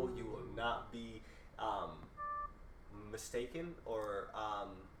 Red Bull, you will not be mistaken or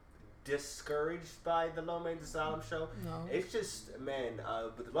discouraged by the Low Maintenance Asylum show. No. It's just, man,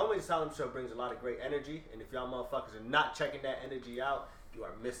 but the Low Maintenance Asylum show brings a lot of great energy, and if y'all motherfuckers are not checking that energy out, you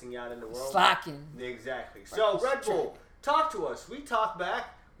are missing out in the world. slacking. Exactly. So Red Bull, talk to us. We talk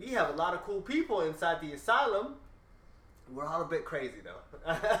back. We have a lot of cool people inside the asylum. We're all a bit crazy though.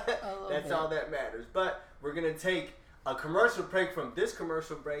 That's all that matters. But we're gonna take a commercial break from this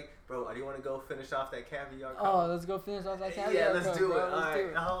commercial break. Bro, do you want to go finish off that caviar? Oh, let's go finish off that caviar. Yeah, let's do it. Bro. All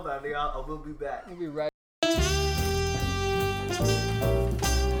right, hold on, nigga. We'll be back. We'll be right.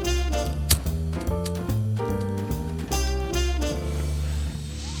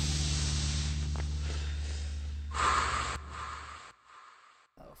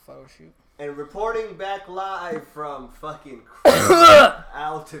 Photo shoot. And reporting back live from fucking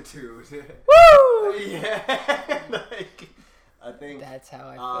altitude. Woo! Yeah. I think that's how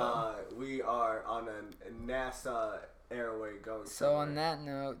I feel. We are on a NASA airway going. So somewhere. on that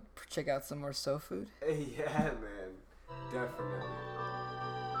note, check out some more soul food. Yeah, man, definitely.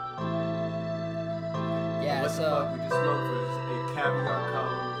 Yeah, what so the fuck we just smoked was a caviar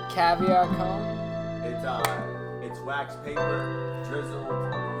cone. Caviar cone. It's wax paper drizzled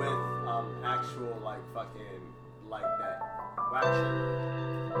with actual like that wax shit.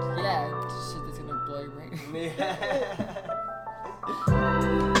 Yeah, shit that's gonna blow your brain. Yeah.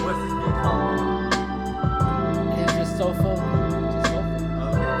 What's this beat called? It's just soulful.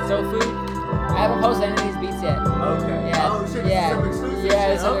 Okay. Soul food. I haven't posted any of these beats yet. Okay. Yeah. Oh shit. Yeah. Some exclusive Yeah.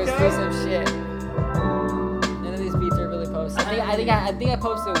 shit. Some Okay. exclusive shit. None of these beats are really posted. I think I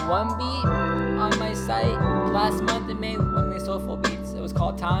posted one beat on my site last month in May. One of these soulful beats. It was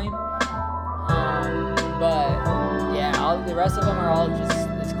called Time. But yeah, all the rest of them are all just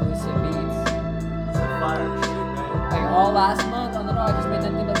exclusive beats. Some fire shit, man. Like all last month, I don't know. I just made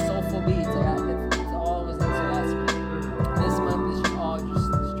nothing but soulful beats. That's all I was into last month. This month is all just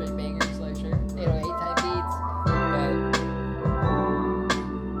straight bangers, like sure 808 type beats. But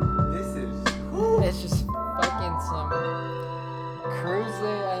This is. it's just fucking some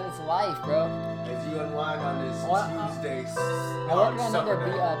cruising and it's life, bro. As you unwind on this Tuesday. I work on another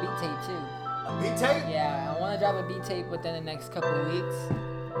beat tape too. A beat tape? Yeah, I want to drop a beat tape within the next couple of weeks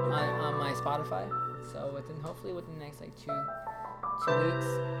on my Spotify. So hopefully within the next like two weeks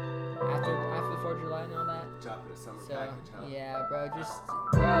after the 4th of July and all that. Drop it a summer So package, huh? yeah, bro, like it's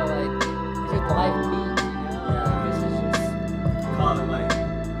just life beats, you know? Yeah. Like, this is just Call it like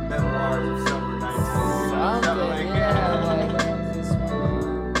memoirs of summer 19. something. Like Yeah, that. like what was this one?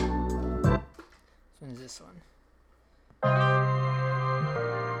 Which one's this one?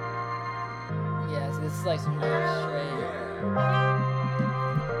 Yeah, so this is like some straight. I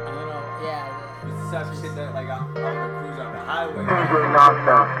don't know. Yeah. It's the type of shit that like I'm gonna cruise on the highway.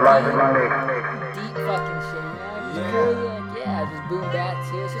 Deep fucking shit, you know? Just really, like, yeah, just boom bat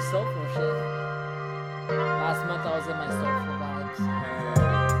too. It's just soulful shit. Last month I was in my soulful vibes.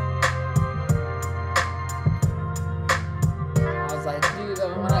 I was like, dude,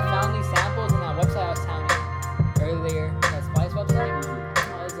 when I found these samples on that website I was telling you earlier, that Spice website,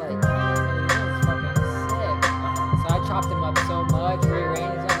 I was like,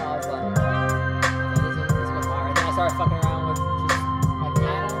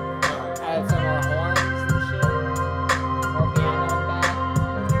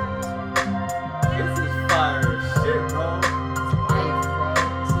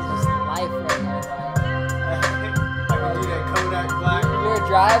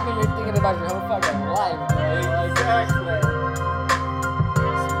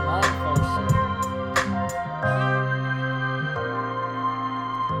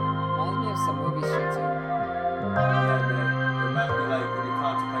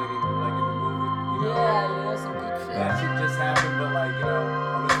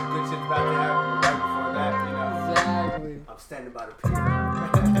 standing by the pier.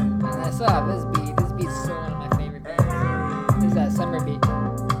 And I still have this beat. This beat's still one of my favorite beats. This is that summer beat. You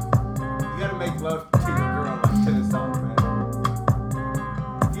gotta make love to your girl like to this song, man.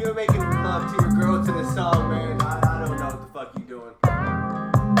 If you're making love to your girl to this song, man, I don't know what the fuck you doing.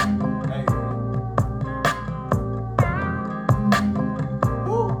 Hey.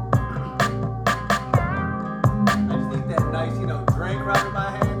 Woo. I just need that nice, drink right in my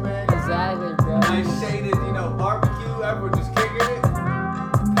hand, man. Exactly, bro. Nice shaded, barbecue. Everyone just kicking it.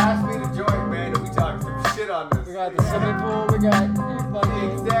 Pass me the joint, man, and we talking some shit on this. We got the swimming pool. We got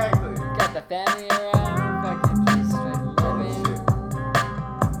fucking. Exactly. We got the family around. Fucking just straight living. Shit.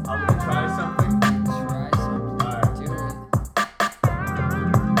 I'm gonna try something. Try something. Alright. Do it.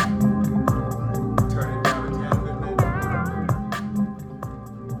 Turn it down a tad bit, man.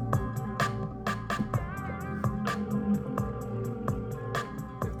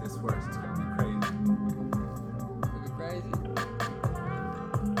 If this works, it's gonna be crazy. It'll be crazy.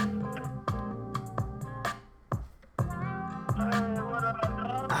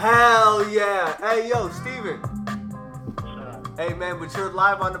 Hell yeah! Hey, yo, Steven. Hey, man, but you're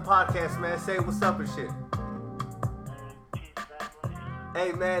live on the podcast, man. Say what's up and shit.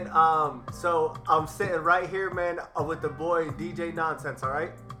 Hey, man, so I'm sitting right here, man, with the boy DJ Nonsense,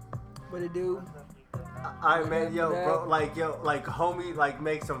 alright? What it do? Alright, man, yo, bro, like homie, like,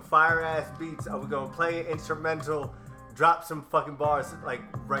 make some fire-ass beats. Are we gonna play an instrumental, drop some fucking bars, like,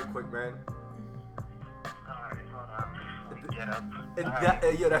 right quick, man?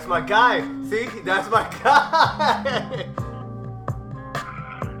 Yo, that's my guy. See? That's my guy.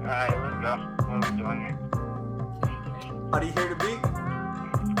 Alright, let's go. What are we doing here? Are you here to beat?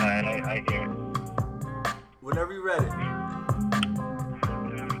 Alright, I hear it. Whenever you're ready.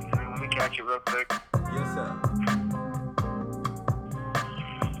 Let me catch it real quick. Yes, sir.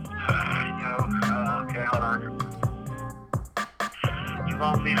 Okay, hold on. You've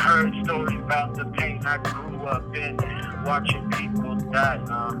only heard stories about the pain I grew up in, watching people die.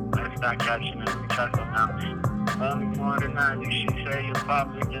 Let's not catching it. Let me catch it now. Only more than 90, she say you're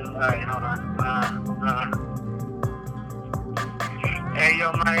probably just alright, hold on. Hey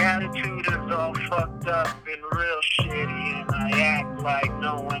yo, my attitude is all fucked up and real shitty, and I act like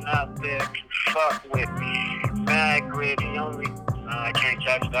no one out there can fuck with me. Mad gritty, only I can't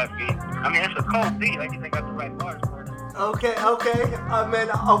catch that beat. I mean, it's a cold beat. I think I got the right bars for it. Okay. Man,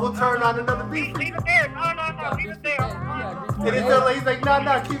 I will turn on another beat. Leave it there. No, leave it there. And he's like,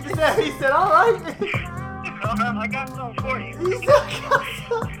 no, keep it there. He said, all right. I got something for you. He said,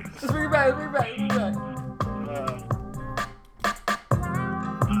 Let's bring it back.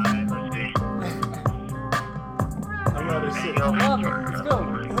 Alright, let's see. I love this shit. Let's go.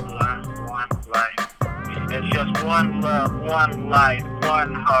 One life. It's just one love, one life,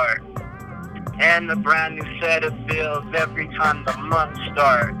 one heart. And a brand new set of bills every time the month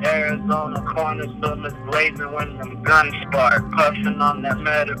start. Arizona corners still is blazing when them guns spark. Puffing on that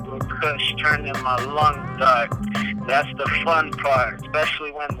medical kush, turning my lungs dark. That's the fun part,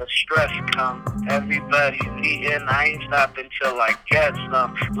 especially when the stress comes. Everybody's eating, I ain't stopping till I get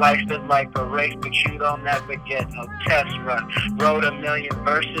some. Life is like a race, but you don't ever get no test run. Wrote 1,000,000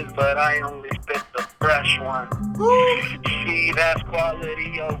 verses, but I only spit the fresh one. See, that's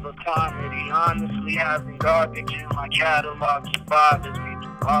quality over quantity. Honestly, having garbage in my catalog bothers me.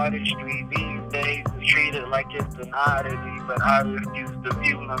 Artistry these days is treated like it's an oddity, but I refuse to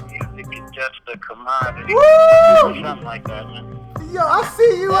view my music as just a commodity. Woo! Something like that, man. Yo, I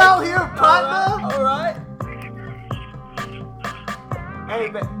see you out here, partner. All right. Hey,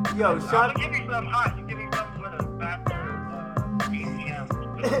 man, yo, Sean. Give me something hot. You give me something with a faster BPM.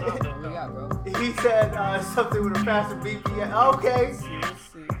 What you got, bro? He said something with a faster BPM. Okay. Let's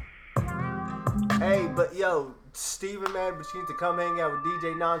see. Hey, but yo, Steven, man, but you need to come hang out with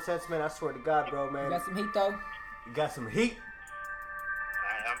DJ Nonsense, man. I swear to God, bro, man. You got some heat, though? You got some heat.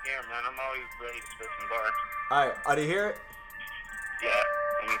 I'm here, man. I'm always ready to spit some bars. Alright, are they hear it? Yeah,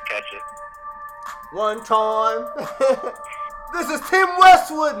 let me catch it. One time. This is Tim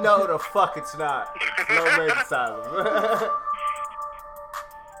Westwood. No, the fuck it's not. It's Low Man's Asylum.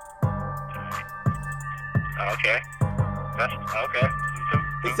 Okay. That's okay.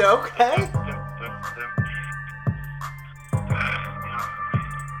 He said, okay.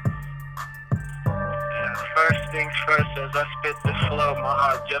 First things first, as I spit this flow, my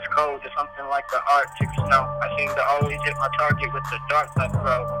heart just cold as something like the Arctic snow. I seem to always hit my target with the darts I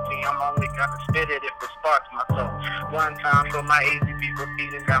throw. See, I'm only gonna spit it if it sparks my soul. One time for my easy people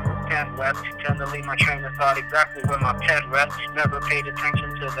feeding down with 10 west. Tend to leave my train of thought exactly where my pen rests. Never paid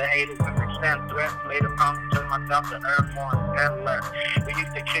attention to the haters and extend threats. Made a promise to myself to earn more and less. We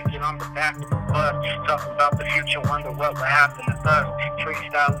used to kick it on the back of the bus. Talking about the future, wonder what will happen to us.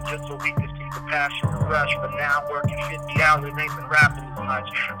 Freestyling just so we can see the passion and rush. But now I'm working 50 hours, ain't been rapping as much.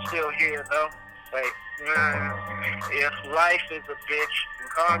 Still here though. Wait. If life is a bitch and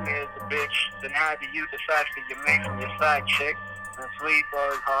karma is a bitch, then how do you decide for your mate from your side chick? And sleep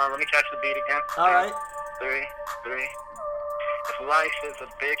or let me catch the beat again. Alright. 3. If life is a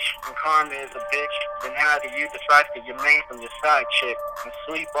bitch and karma is a bitch, then how do you decide for your mate from your side chick? And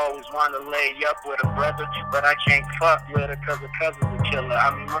sleep always wanna lay up with a brother, but I can't fuck with her cause her cousin's a killer. I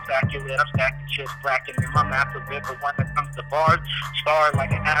mean, what's accurate? I'm stacking chips, blacking in my map a bit, but when it comes to bars, star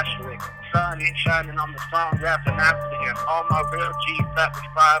like an asterisk. Sun ain't shining on the song, rapping after him. All my real G's that was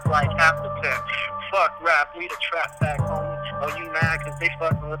 5 like after 10. Fuck rap, we the trap back, homie. Oh, you mad cause they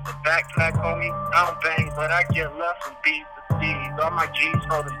fucking with the backpack, homie? I don't bang, but I get love from B's to C's. All my G's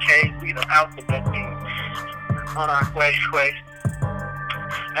holding K's, we the alphabet team. Hold on, wait.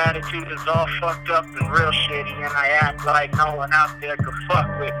 Attitude is all fucked up and real shitty, and I act like no one out there could fuck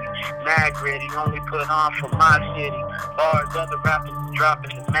with me. Mad gritty, only put on for my city. Bars other rappers is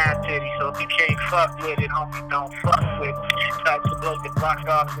dropping is mad titty, so if you can't fuck with it, homie, don't fuck with me. Types of blows get blocked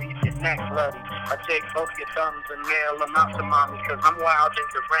off, leave your neck bloody. I take both your thumbs and mail them out to mommy, cause I'm wild and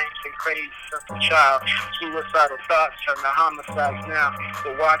deranged and crazy since a child. Suicidal thoughts turn to homicides now.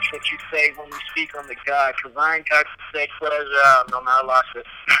 So watch what you say when you speak on the guy, cause I ain't got to say pleasure out, no matter lost it.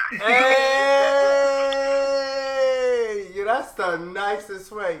 Hey, yo, that's the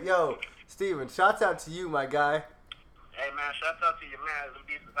nicest way. Yo, Steven, shouts out to you, my guy. Hey, man, shouts out to you, man. Them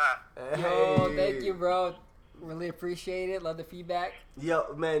beats are hot. Yo, thank you, bro. Really appreciate it. Love the feedback.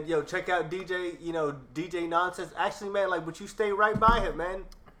 Yo, man, check out DJ, DJ Nonsense. Actually, man, like, would you stay right by him, man?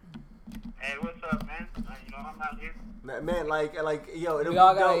 Hey, what's up, man? I'm out here. Man, like, yo. We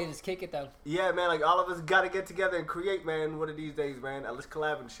all gotta just kick it, though. Yeah, man, like, all of us gotta get together and create, man, one of these days, man. Let's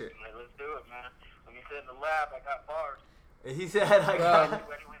collab and shit. Hey, let's do it, man. When you said in the lab, I got bars. And he said, I got...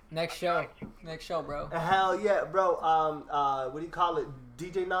 Next show, bro. Hell yeah, bro. What do you call it?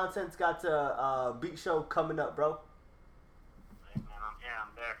 DJ Nonsense got a beat show coming up, bro. Hey, man,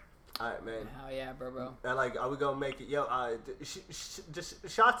 I'm there. Alright, man. Hell yeah, bro. And like, are we gonna make it? Yo, just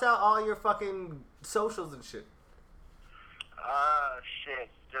shouts out all your fucking socials and shit. Shit.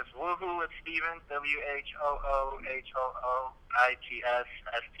 Just woohoo with Steven,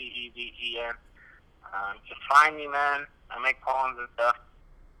 WHOOHOOITSSTEVEN. Just find me, man. I make poems and stuff.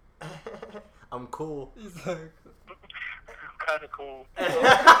 I'm cool. He's like... I'm kind of cool.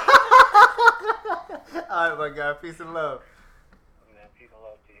 Alright, my guy. Peace and love. Man, peace and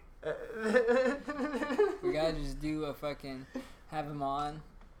love to you. We gotta just do a fucking... Have him on.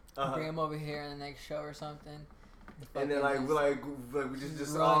 Uh-huh. Bring him over here in the next show or something. And then we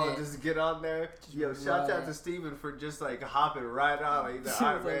just get on there. Yo, shouts out to Steven for just like hopping right on. Like, he's like,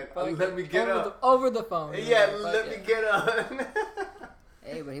 all right, man, let me get up. Over the phone. Yeah, let me get on.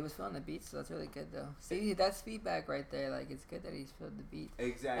 Hey, but he was feeling the beats, so that's really good though. See, that's feedback right there. Like, it's good that he's feeling the beat.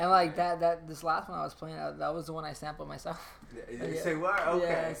 Exactly. And like that this last one I was playing, that was the one I sampled myself. Yeah, you say what? Okay.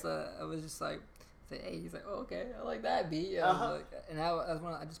 Yeah, so I was just like, hey, he's like, oh, okay, I like that beat. And that was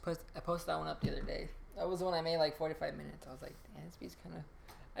one I posted that one up the other day. That was the one I made like 45 minutes. I was like, damn, this beat's kind of...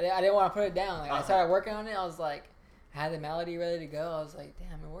 I didn't want to put it down. Like, I started working on it. I was like, I had the melody ready to go. I was like,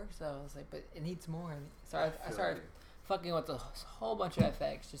 damn, it works though. I was like, but it needs more. So I started fucking with a whole bunch of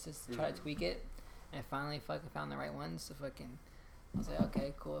effects just to try to tweak it. And I finally fucking found the right ones to fucking... I was like,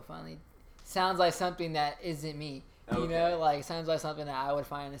 okay, cool. It finally sounds like something that isn't me. You know, like, sounds like something that I would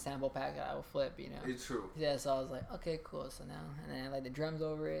find in a sample pack that I would flip, you know? It's true. Yeah, so I was like, okay, cool. So now, and then I like the drums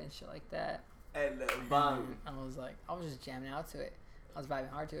over it and shit like that. And bang. I was just jamming out to it. I was vibing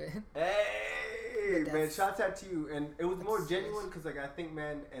hard to it. Hey, man, shouts out to you. And it was more genuine because, like, I think,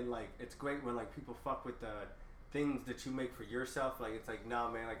 man, and, like, it's great when, like, people fuck with the things that you make for yourself. Like, it's like, nah,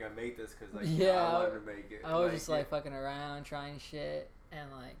 man, like, I made this because, like, I wanted to make it. I was just, like, fucking around, trying shit, and,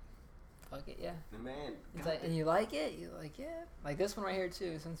 like, fuck it, yeah. Man. It's like, and you like it? You like, yeah. Like, this one right here,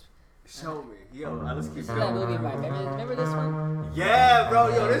 too, since... Show me. Yo, let's keep going. That movie vibe. Remember this one? Yeah, bro.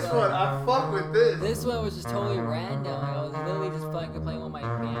 Yo, this one, I fuck with this. This one was just totally random. Like, I was literally just fucking playing with my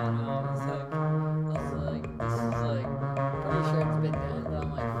piano. I was like, this is like, pretty sure it's been done, but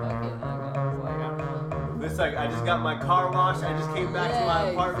I'm like, fuck it. Like, I was like, I don't know. It's like, I just got my car washed. I just came back to my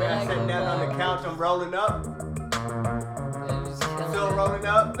apartment. Exactly, I sat down on the couch. I'm rolling up. Still rolling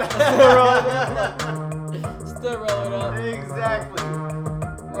up. Still rolling up. Exactly.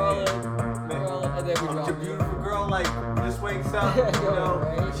 Rolling, and then we drop your beautiful girl, like, just wakes up, you know,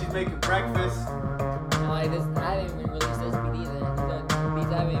 right? She's making breakfast. Like, this, I haven't even released this beat either. I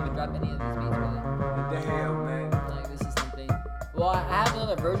haven't even dropped any of these beats, really. Damn, man. Like, this is something. Well, I have another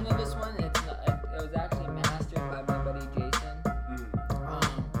another version of this one. It's not, it was actually mastered by my buddy Jason.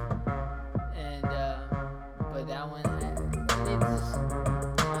 But that one,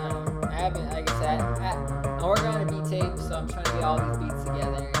 I haven't, like I said, I'm working on a beat tape, so I'm trying to get all these beats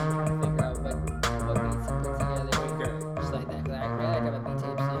together and trying to figure out what beats to put together. Okay. Just like that, because I really like to have a beat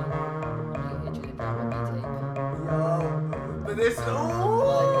tape, so I'm gonna get you to drop a beat tape. But this, Like,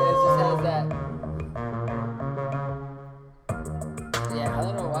 it just has that. Yeah, I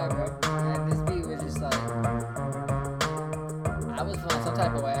don't know why, bro. This beat was just like, I was feeling some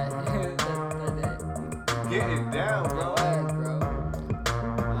type of way. getting down, bro.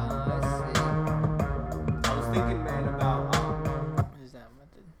 Let's see. I was thinking, man, about What is that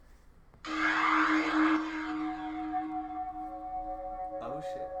method? oh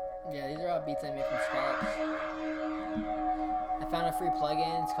shit. Yeah, these are all beats I made from scratch. I found a free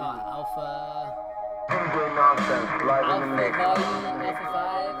plugin. It's called Alpha Nonsense, live in the mix. Volume, Alpha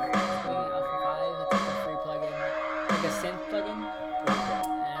 5. Alpha 5. It's like a free plugin, like a synth plugin.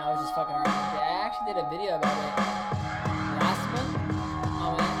 And I was just fucking around with it. I actually did a video about it last month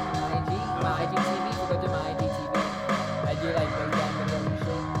on my IGTV. If you go to my IGTV, I do like breakdown videos and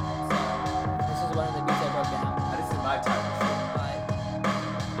shit. So this is one of the beats I broke down. This is my type of shit.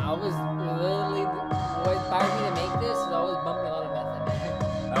 I was literally, what inspired me to make this is I was bumping a lot of meth in there.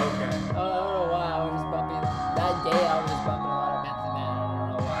 Okay. I don't know why, I was just bumping, that day I was just bumping a lot of meth in there. I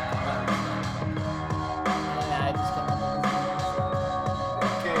don't know why. And I just came up with this beat.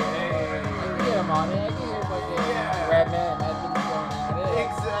 Okay, hey. I can hear him on it, I can hear fucking Redman, I've been going at it.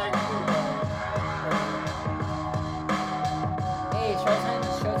 Exactly. Hey, Showtime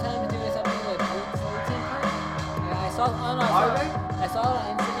is doing something with Wu-Tang Clan. Yeah, I saw, Are they? I saw it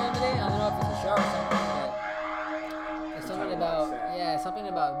on Instagram today. I don't know if it's a show or something, but it's something about, something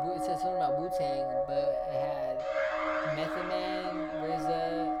about, it said something about Wu-Tang, but it had Method Man,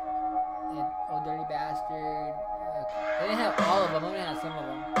 RZA, and Old Dirty Bastard. They didn't have all of them, only had some of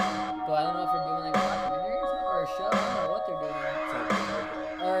them. But I don't know if they're doing like a documentary or something, or a show. I don't know what they're doing.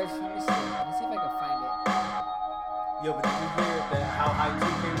 Or let me see if I can find it. Yo, but did you hear that how High 2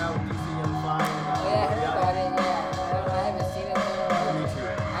 came out with DC Young Fly? Oh yeah, I heard about it, yeah. I haven't seen it though. Me too.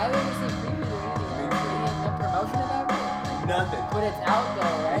 I haven't even seen previews or anything. No promotion about it? Nothing. But it's out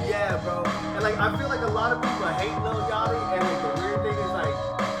though, right? Yeah, bro. And like, I feel like a lot of people hate Lil Yachty, and like the weird thing is like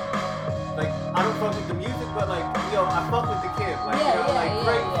I don't fuck with the music, but like, yo, I fuck with the kid. Like,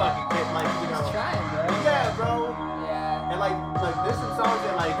 great fucking kid. Like, you know. He's trying, bro. Yeah, bro. Yeah. And like there's some songs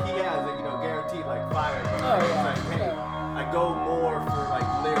that like he has that, you know, guaranteed like fire. Bro. Oh, It's yeah, like, hey, sure. I go more for like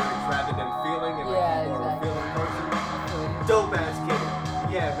lyrics rather than feeling, and like he's more of a feeling person. Dope ass kid.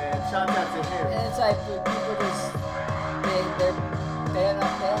 Yeah, man. Shout out to him. And it's like people just they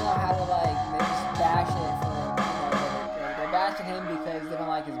don't know how to like, they just bash it for, you know, they're bashing him because they don't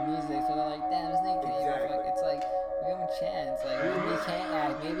like his music, so they're like, damn, this nigga can't even fuck. It's like, give him a chance, like maybe he can't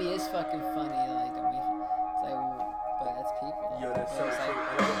act, maybe it's fucking funny, like I mean, it's like, but that's people. Yo, that's so But it's like,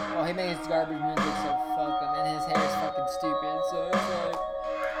 true. well, he makes garbage music, so fuck him, and his hair is fucking stupid, so it's like,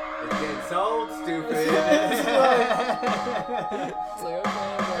 It's getting so stupid. it's like okay,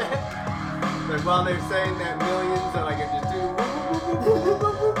 but Like while they're saying that millions are like it just do.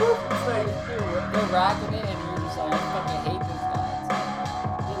 it's like, they're rocking it, and you're just like, I fucking hate this guy. It's like,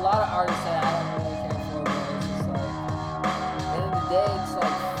 there's a lot of artists that I don't really care for, but it's just like, at the end of the day, it's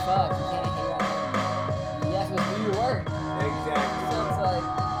like, fuck, you can't hate on him. You have to do your work. Exactly. So it's like,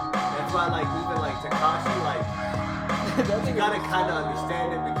 That's why like even like Tekashi, like you gotta kind of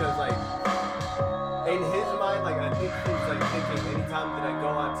understand it, because like in his mind, like I think he's like thinking, anytime that I go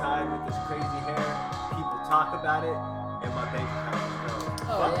outside with this crazy hair, people talk about it, and my bank account just goes.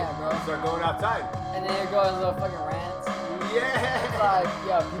 Oh, Fuck yeah, it. bro. Start going outside. and then you're going little fucking rants. It's Yeah. like,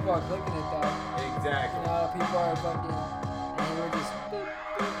 yo, people are clicking it though. You Exactly. know, people are fucking, and they were just, boop,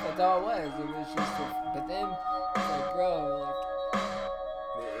 boop. That's all it was. It was just, but then, it's like, bro, like,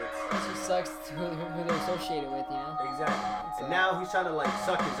 it just sucks to who they're associated with, you know? Exactly. It's And like- now he's trying to like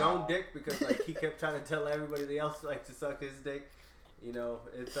suck his own dick, because like he kept trying to tell everybody else like to suck his dick. You know,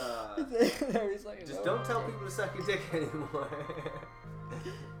 it's They're just like, just oh, don't tell okay. people to suck your dick anymore.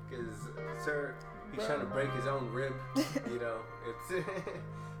 Because sir, he's trying to break his own rib. You know, it's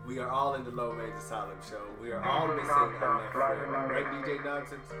we are all in the Low Range Asylum show. We are all missing a left rib. Right, DJ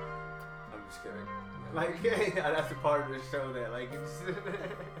Nonsense? I'm just kidding. Like, that's a part of the show that like it's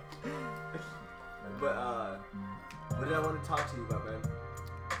but what did I want to talk to you about, man?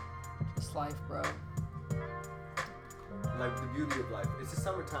 It's life, bro. Like the beauty of life. It's the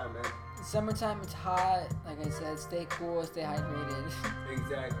summertime, man. Summertime, it's hot. Like I said, stay cool, stay hydrated.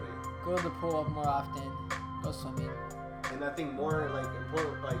 Exactly. Go to the pool more often. Go swimming. And nothing more like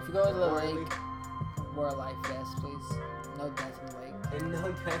important. Like if you go to the lake, wear a life vest, please. No death in the lake. And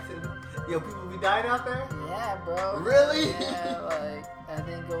no death in. Yo, people be dying out there. Yeah, bro. Really? Yeah, like I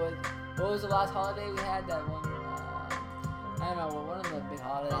think it was. What was the last holiday we had? That one. I don't know. One of the big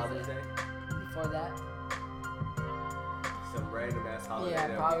holidays. Father's Day. Before that. Some random ass holiday Yeah,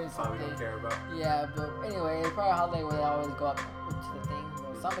 that probably we probably something. don't care about. Yeah, but anyway, it's probably a holiday where they always go up to the thing.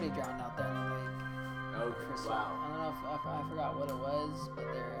 Well, somebody drowned out there in the lake. Okay, For wow. I don't know if I forgot what it was, but I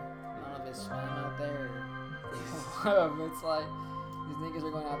don't know if it's swam out there or but it's like these niggas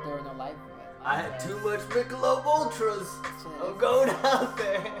are going out there with no life. I had too much Michelob Ultras. I'm going out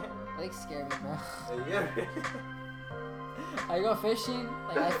there. Lakes scare me, bro. Yeah. I go fishing,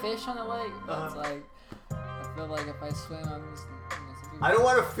 like I fish on the lake, but it's like I feel like if I swim, I'm just. I don't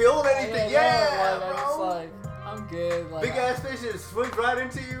want to feel anything. Yeah, like, bro. I'm just like I'm good. Like, Big ass fish just swims right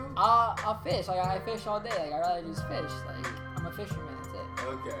into you. I'll fish. Like I fish all day. Like I rather just fish. Like I'm a fisherman. That's it.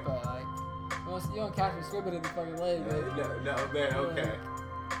 Okay. But like you don't catch me swimming in the fucking lake. No, man. Okay.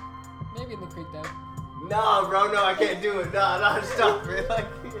 Maybe in the creek though. No, bro. No, I can't do it. No, stop it. Like,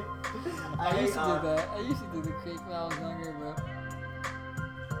 I used to do that. I used to do the creek when I was younger, but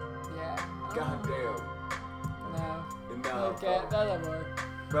yeah. God damn. No. Okay, not more.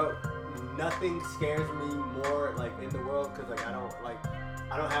 Bro, nothing scares me more like in the world because like I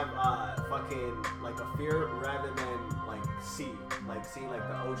don't have fucking like a fear rather than like seeing like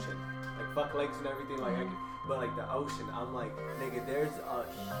the ocean, like fuck lakes and everything like but like the ocean, I'm like nigga, there's a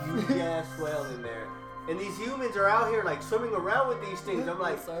huge ass whale in there. And these humans are out here like swimming around with these things. I'm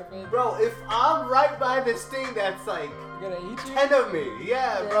like, bro, if I'm right by this thing that's like gonna eat you? 10 of me,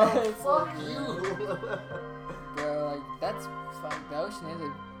 yeah, bro, fuck like, you. Bro, like that's fuck. The ocean is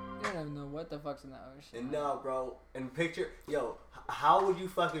you don't even know what the fuck's in the ocean. And no, bro. And picture, how would you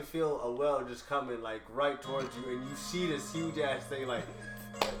fucking feel a whale just coming like right towards you, and you see this huge ass thing like,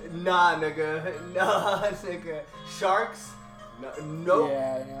 nah, nigga. Sharks. No.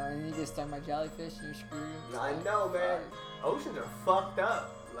 Yeah, you know, and you get stung by jellyfish and you're screwed. I know, man. Oceans are fucked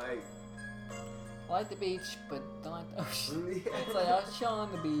up. Like, I like the beach, but don't like the ocean. Yeah. It's like I'll chill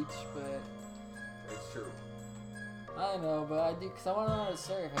on the beach, but it's true. I don't know, but I do because I want to learn how to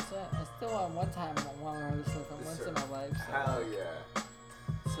surf. I still want one time I want to learn how to surf once in my life. So, hell yeah.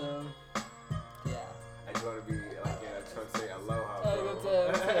 So, yeah. I just want to be like, I just want to say aloha, bro.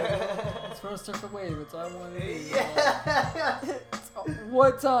 I just want to surf a wave. That's all I want to do. Yeah.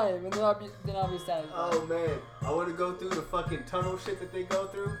 One time, and then I'll be satisfied. Oh man, I want to go through the fucking tunnel shit that they go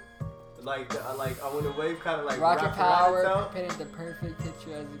through. Like I want the wave kind of like Rocket Power painted the perfect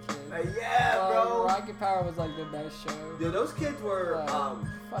picture as a kid. Yeah, bro. Rocket Power was like the best show. Yo, those kids were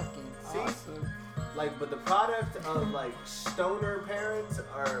fucking awesome. Like, but the product of like stoner parents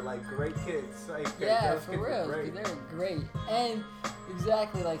are like great kids. Like, yeah, for real, they were great. And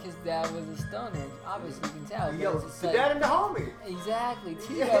exactly, like his dad was a stoner. Obviously, you can tell. Yo, the dad and the homie. Exactly,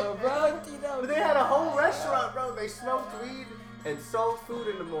 Tito, bro, Tito. But they had a whole restaurant, bro. They smoked weed and sold food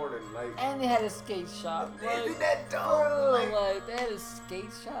in the morning, like. And they had a skate shop. Isn't that dope? Like they had a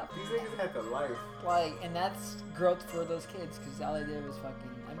skate shop. These niggas had the life. Like, and that's growth for those kids, because all they did was fucking.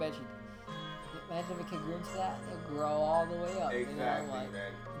 I bet you. Imagine if a kid grew into that, they'll grow all the way up. Exactly, you know? Like,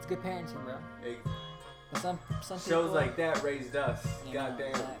 man. It's good parenting, bro. But some shows people, like that raised us.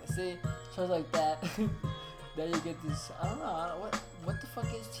 Goddamn. See, shows like that. Then you get this. I don't know. What the fuck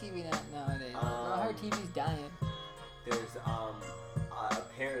is TV nowadays? I heard TV's dying. There's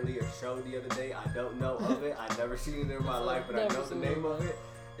apparently a show the other day. I don't know of it. I've never seen it in my life, but I know the name of it.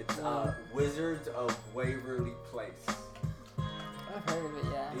 It's Wizards of Waverly Place. I've heard of it,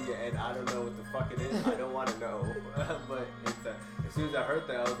 yeah. Yeah, and I don't know what the fuck it is. I don't want to know. But it's as soon as I heard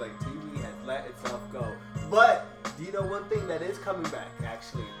that, I was like, TV has let itself go. But do you know one thing that is coming back?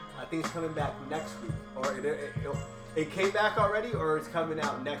 Actually, I think it's coming back next week, or it came back already, or it's coming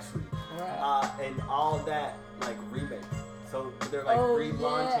out next week. Right. And all that like remake. So they're like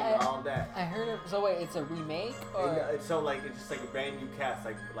relaunching all that. I heard it. So wait, it's a remake, or and so like it's just like a brand new cast,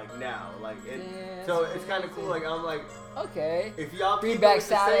 like now, like it. Yeah, so it's kind of cool. Like I'm like, okay. if y'all bring keep back the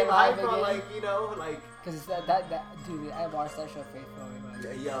Saturday same Night hype Live on, again. like you know, like. Cause it's that dude, I watched that show faithfully.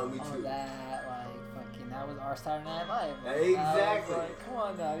 Yeah, yo, me too. All that, like fucking, that was our Saturday Night Live. Like, exactly. Like, come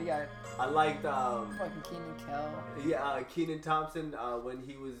on now, you got. I liked fucking Kenan Kel. Yeah, Kenan Thompson when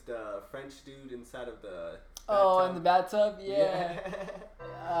he was the French dude inside of the. Oh, in the bathtub, yeah.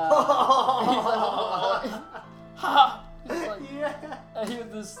 And he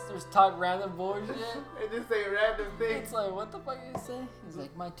would just talk random bullshit. And just say random things. It's like, what the fuck did he say? He's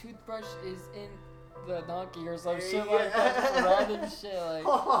like, my toothbrush is in the donkey or some shit like that. Just random shit. Like,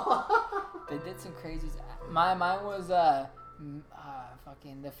 they did some crazy. Mine was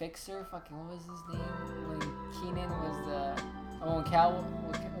fucking the Fixer. Fucking what was his name? When Keenan was when Cal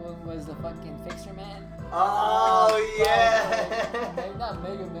was the fucking Fixer man. Oh yeah. Maybe not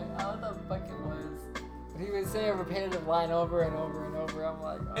Mega Man. I don't know what the fuck it was. But he would say a repetitive line over and over and over. I'm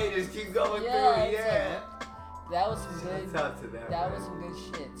like, oh. Hey, just keep going through. Yeah. That was some good. That was some good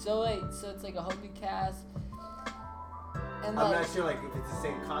shit. So it's like a whole new cast. And I'm not sure like if it's the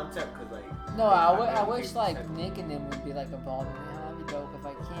same concept because like. No, I wish like Nick and them would be like involved in it. That'd be dope if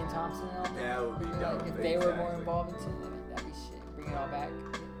like Ken Thompson and all that. That would be dope. Like, if they were more involved into it, that'd be shit. Bring it all back.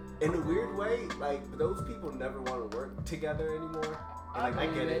 In a weird way, like those people never want to work together anymore. And, like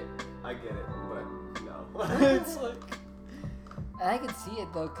I get it, but no. It's like. I can see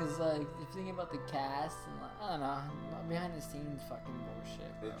it though, cause like if you think about the cast and like I don't know, behind the scenes fucking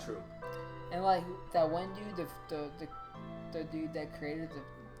bullshit. Bro. It's true. And like that one dude, the dude that created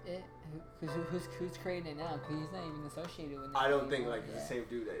who's creating it now? Cause he's not even associated with. I don't think like it's the same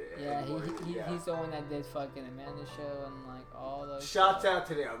dude. He's the one that did fucking Amanda Show and like all those. Shouts out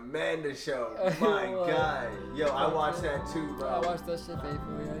to the Amanda Show. My God, yo, I watched that too, bro. I watched that shit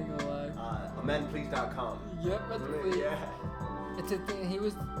faithfully. I ain't gonna lie. AmandaPlease.com. Yep, that's the yeah. It's a thing. He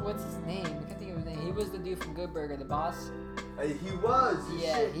was what's his name? I can't think of his name. He was the dude from Good Burger, the boss. He was.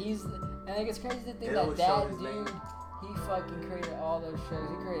 Yeah, shit. he's. And like it's crazy to think that dude. Name. He fucking created all those shows.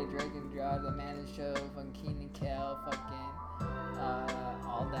 He created Drake and Josh, The Amanda Show, fucking Keenan and Kel, fucking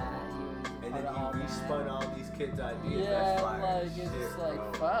all that. He was and then he respun all these kids' ideas. Yeah, That's fire like shit, it's just bro. like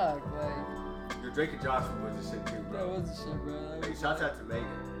fuck, like. Your Drake and Josh was the shit too, bro. That was the shit, bro. Hey, shouts out to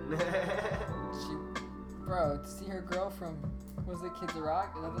Megan. Bro, to see her girl from was it Kids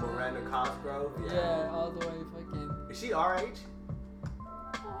Rock? Miranda Cosgrove. Yeah, all the way fucking. Is she our age?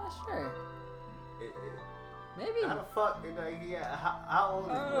 Sure. Maybe. How the fuck? Like, yeah. How old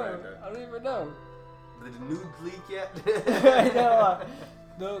is Miranda? I don't even know. Did the nudes leak yet? I know.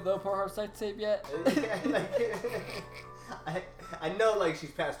 No Pornhub sex tape yet. I know, like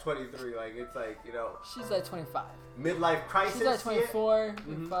she's past 23. Like it's like She's like 25. Midlife crisis. She's like 24,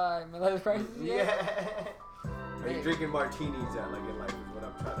 25. Midlife crisis. Yeah. Are you drinking martinis at like in life? Is what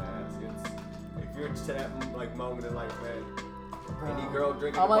I'm trying to ask. If you're to that like moment in life, man. Bro, any girl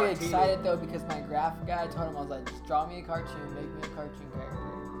drinking I'm a like martini. excited though because my graphic guy told him I was like, just draw me a cartoon, make me a cartoon character,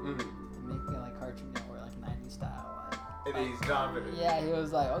 and make me like Cartoon Network, like 90s style. And then he's dropping it. Yeah, he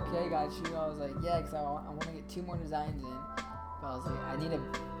was like, okay, got you. I was like, yeah, because I want to get 2 more designs in. But I was like, I need to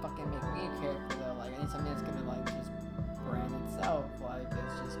fucking make me a character though. Like, I need something that's gonna like just brand itself. Like,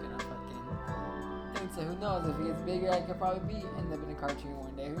 it's just gonna fucking. And so who knows? If it gets bigger, I could probably end up in a cartoon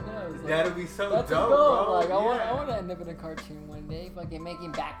one day. Who knows? Like, that'd be so that's dope, a goal. bro. Like, yeah. I want to end up in a cartoon one day. Fucking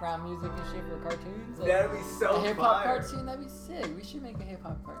making background music and shit for cartoons. Like, that'd be so a hip hop fire. cartoon. That'd be sick. We should make a hip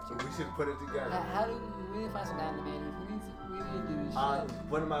hop cartoon. We should put it together. How do we need to find some animators? We need to do this shit.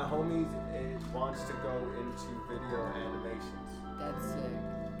 One of my homies wants to go into video animations. That's sick.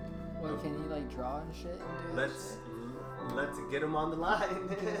 Well, can you like draw and shit and do Let's get him on the line.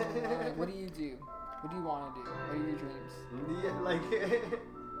 What do you do? What do you want to do? What are your dreams? Yeah, like.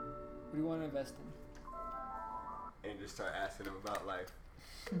 What do you want to invest in? And just start asking him about life.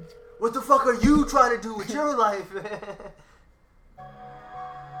 What the fuck are you trying to do with your life?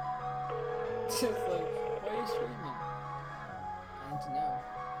 Just like, why are you streaming? I need to know.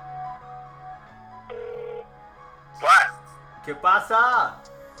 What? ¿Qué pasa?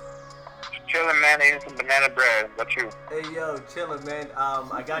 Chilling, man. Eating some banana bread. What you? Hey, yo, chillin', man.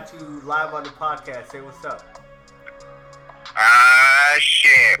 I got you live on the podcast. Say what's up. Ah,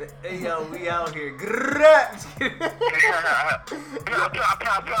 shit. Hey, yo, we out here.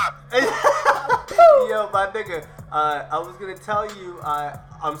 Yo, my nigga, I was gonna tell you,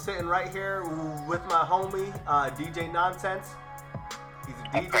 I'm sitting right here with my homie, DJ Nonsense. He's a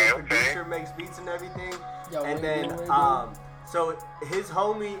DJ, producer, makes beats and everything. Yo, and then, so his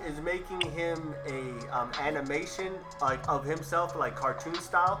homie is making him a animation like of himself, like cartoon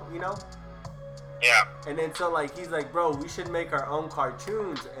style, you know? Yeah. And then so like he's like, bro, we should make our own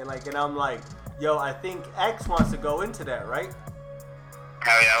cartoons, and I'm like, yo, I think X wants to go into that, right?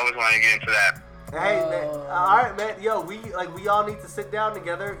 Hell yeah, I always want to get into that. Hey man, all right, man. Yo, we all need to sit down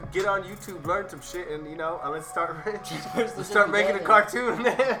together, get on YouTube, learn some shit, and let's start making a cartoon.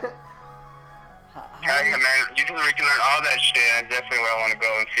 Hell yeah, man. You can learn all that shit, and definitely where I want to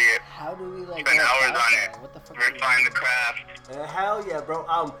go and see it. How do we like spend hours on it? What the fuck? Refine the craft. Hell yeah, bro.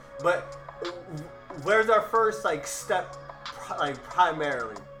 But where's our first like step, like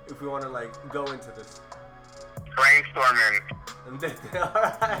primarily, if we want to like go into this? Brainstorming.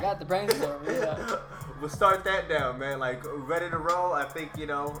 Alright. I got the brainstorm. Yeah. We'll start that down, man. Like ready to roll. I think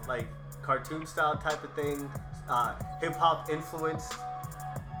like cartoon style type of thing, hip hop influenced,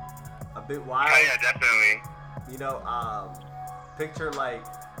 a bit wild. Oh, yeah, definitely. You know, picture like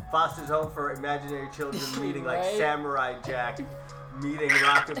Foster's Home for Imaginary Children meeting like Right? Samurai Jack, meeting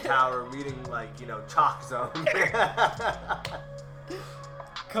Rocket Power, meeting like, you know, Chalk Zone.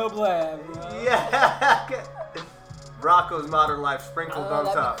 Collab, bro. Yeah. Rocco's Modern Life sprinkled on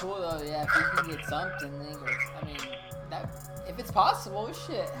That'd top. be cool though. Yeah, if you can get something, then I mean, that if it's possible,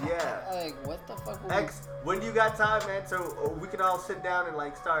 shit. Yeah. Like, what the fuck? Would X, when do you got time, man? So we can all sit down and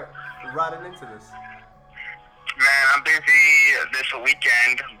like start riding into this. Man, I'm busy this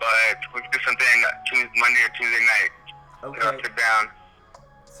weekend, but we can do something Monday or Tuesday night. Okay. Up to down.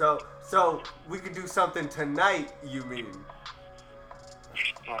 So we could do something tonight, you mean?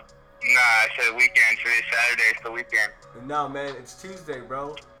 Nah, I said weekend. Today's Saturday, it's the weekend. No, man, it's Tuesday,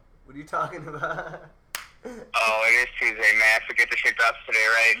 bro. What are you talking about? Oh, it is Tuesday, man. Forget the shit drops today,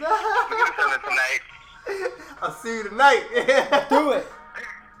 right? We can do something tonight. I'll see you tonight. do it?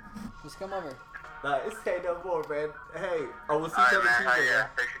 Just come over. Nah, it's Say No More, man. Hey, we'll see All each right, other man. Tuesday, Yeah. man.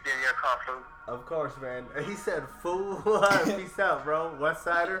 Thanks for giving me a call, fool. Of course, man. He said, fool. Peace out, bro. West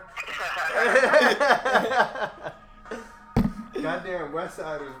Sider. Goddamn West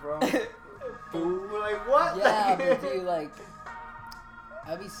Siders, bro. Fool. Like, what? Yeah, but dude, like,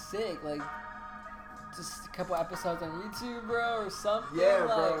 I'd be sick. Like, just a couple episodes on YouTube, bro, or something. Yeah,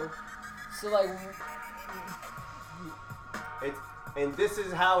 like, bro. So like, And this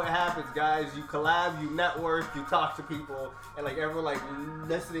is how it happens, guys. You collab, you network, you talk to people, and like everyone like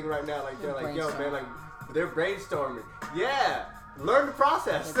listening right now, like they're like, yo, man, like they're brainstorming. Yeah, learn the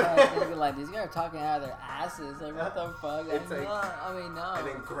process. they're probably thinking, like, these guys are talking out of their asses. Like, what the fuck? It's like- no. And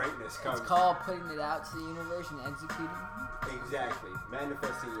then greatness comes. It's called putting it out to the universe and executing. Exactly,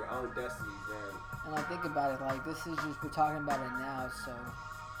 manifesting your own destinies, man. And I think about it like this is just we're talking about it now, so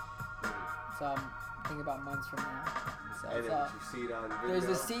I'm thinking about months from now. So And it's then all, you see it on video. there's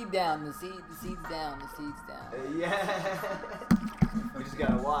the seed down, the seed's down. Yeah. We just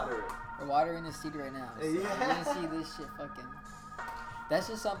gotta water it. We're watering the seed right now. So Yeah. You're gonna see this shit fucking. That's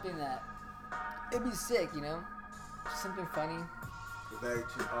just something that it'd be sick, you know, just something funny. Very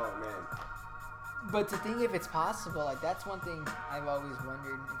true. Oh man. But to think if it's possible, like that's one thing I've always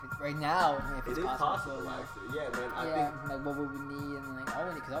wondered if it's right now. If it's It is possible, like, actually. Yeah, man. I yeah, think like what would we need, and like all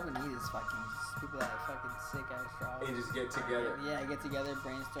we need is fucking just people that are fucking sick ass draw. and just get together. Yeah, get together,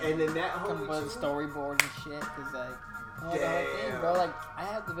 brainstorm, And then that come whole up with a storyboard and shit. Cause like, the whole thing, Damn. bro. Like I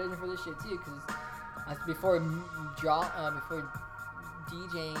have the vision for this shit too. Cause before DJing,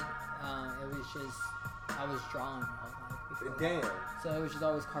 it was just I was drawing all life. Before that. Damn. So it was just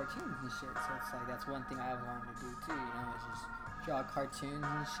always cartoons and shit. So it's like that's one thing I wanted to do too. You know, is just draw cartoons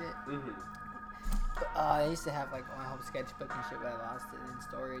and shit. Mm-hmm. But, I used to have like my whole sketchbook and shit, but I lost it in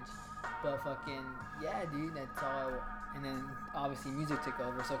storage. But fucking yeah, dude, that's all. And then obviously music took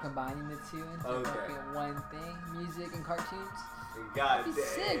over, so combining the two into fucking one thing, music and cartoons. God That'd be damn.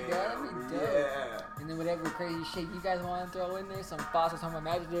 sick, bro. That'd be dope. Yeah. And then whatever crazy shit you guys want to throw in there, some Foster's Home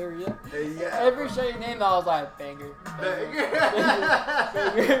Imaginary. Yeah. Every show you named, I was like banger. Banger.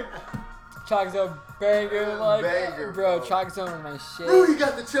 Chalk Zone banger, like Banger, bro. bro. Chalk Zone was my shit. Ooh, you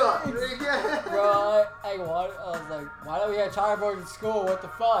got the chalk. Bro, I was like, why don't we have chalkboard in school? What the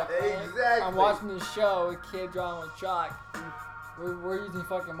fuck? man? Exactly. I'm watching this show, a kid drawing with chalk. We're using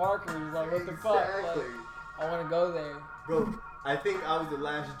fucking markers. Like, what the fuck? Exactly. Like, I want to go there. Bro, I think I was the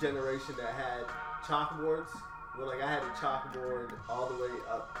last generation that had chalkboards. Well, like I had a chalkboard all the way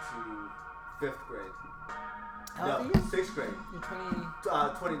up to 5th grade. How No, old are you? 6th grade. You're 20,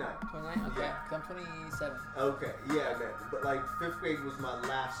 29. 29? Okay, Yeah. 'cause I'm 27. Okay, yeah, man. But like 5th grade was my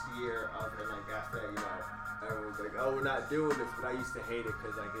last year of it. Like after that, you know, everyone's like, "Oh, we're not doing this," but I used to hate it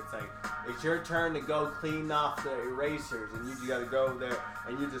because it's your turn to go clean off the erasers, and you gotta go there,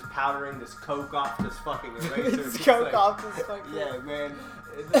 and you're just powdering this coke off this fucking eraser. It's It's coke like- off this fucking. Yeah, man.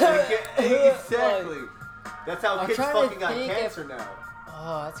 Exactly. That's how I'm kids trying to fucking got think cancer now.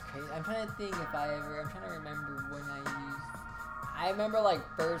 Oh, that's crazy. I'm trying to think if I'm trying to remember when I remember like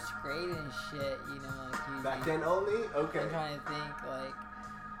first grade and shit, you know, like using. Back then only? Okay. I'm trying to think like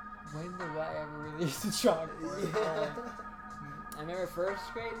when did I ever release the chalkboard? Yeah. I remember first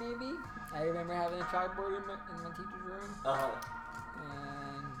grade maybe. I remember having a chalkboard in my teacher's room. Uh-huh.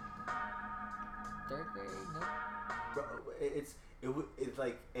 And third grade, nope. Bro, it's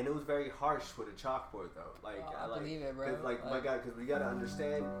like, and it was very harsh with a chalkboard though. Like, I believe it, bro. Like, my God, because we gotta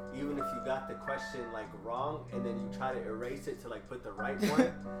understand, even if you got the question like wrong, and then you try to erase it to like put the right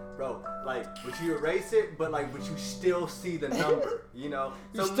one, bro. Like, but you erase it, but you still see the number. You know,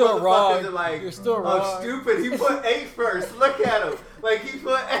 you're still wrong. Are like, you're still wrong. Oh, stupid! He put 8 first. Look at him. Like he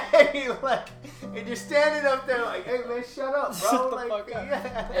put 8. Like, and you're standing up there like, hey man, shut up, bro. Shut the like, fuck up.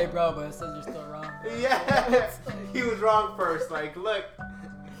 Yeah. Hey, bro, but it says you're still wrong. Yeah, he was wrong first. Like, look.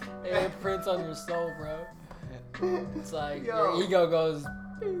 It prints on your soul, bro. It's like Yo. your ego goes.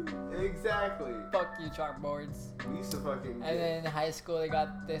 Exactly. Fuck you, chalkboards. We used to fucking. And then in high school,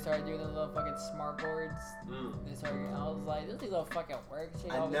 they started doing the little fucking smart boards. They started. I was like, this thing don't fucking work.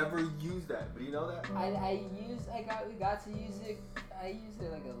 Shit, I never used that, but you know that. We got to use it. I used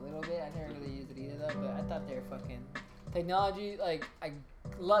it like a little bit. I never really used it either though. But I thought they were fucking technology. Like I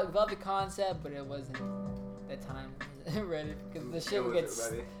love the concept, but it wasn't at the time ready because the shit would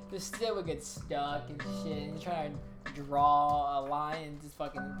get stuck and shit. And you're trying to draw a line and just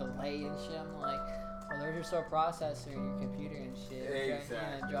fucking delay and shit. I'm like, well, there's your sole processor in your computer and shit.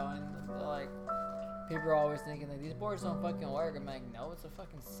 Exactly. Drawing like. People are always thinking like these boards don't fucking work. I'm like, no, it's a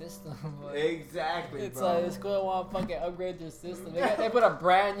fucking system. Like, exactly. It's bro. like the school want to fucking upgrade their system. They put a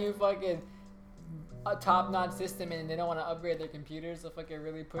brand new fucking top-notch system in, and they don't want to upgrade their computers to fucking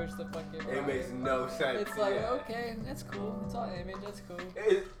really push the fucking. It makes no sense. It's like okay, that's cool. It's all image. That's cool.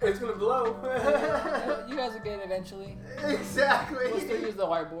 It's gonna blow. You guys will get it eventually. Exactly. We'll still use the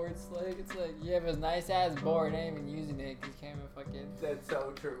whiteboards. Like it's like you have a nice ass board, ain't even using it because you can't even fucking. That's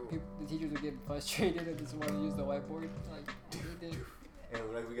so true. The teachers would get frustrated and just want to use the whiteboard. Like,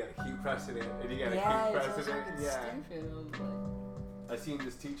 and like we gotta keep pressing it, and you gotta keep pressing it. Yeah. Stupid. It was like. I seen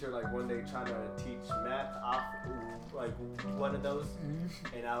this teacher like one day trying to teach math off like one of those,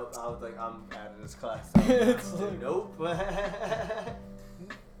 and I was like, I'm out of this class. It's like, nope.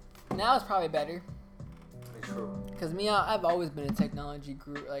 Now it's probably better. True. Cause me, I've always been a technology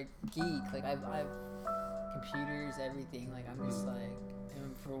group, like geek. Like I've computers, everything. Like I'm just like,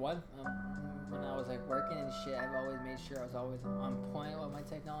 and for one, when I was like working and shit, I've always made sure I was always on point with my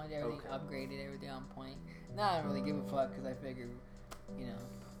technology. Everything upgraded, everything on point. Now I don't really give a fuck because I figure, you know,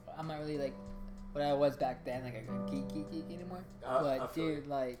 I'm not really like what I was back then, like a geek anymore. But dude,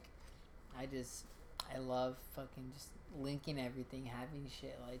 like, I love fucking just linking everything, having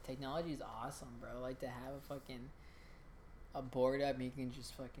shit. Like technology is awesome, bro. Like to have a board up, you can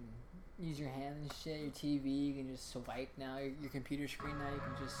just fucking use your hand and shit. Your TV, you can just swipe now. Your computer screen now, you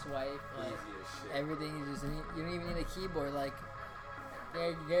can just swipe. Like everything is just, you don't even need a keyboard. Like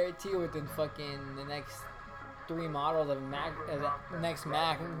I guarantee you within fucking the next 3 models of Mac, the next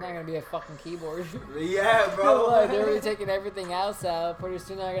Mac, it's not gonna be a fucking keyboard. Yeah, bro. Like, they're really taking everything else out. Pretty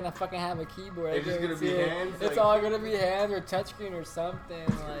soon they're gonna fucking have a keyboard. It's just gonna be hands. It's all gonna be hands or touchscreen or something.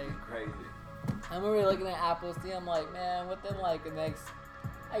 Like crazy. I remember looking at Apple's thing. I'm like, man, within like the next,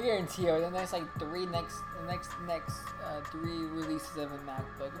 I guarantee you, the next like the next 3 releases of a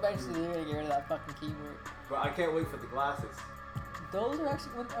MacBook, eventually they're gonna get rid of that fucking keyboard. Bro, I can't wait for the glasses. Those are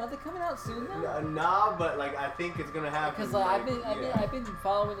actually, are they coming out soon though? Nah, but like I think it's gonna happen. Because like, I've been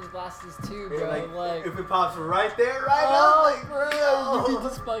following his glasses too, bro. Like if it pops right there, right now, like, bro, you can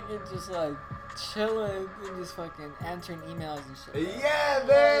just fucking just like chilling and just fucking answering emails and shit. Yeah,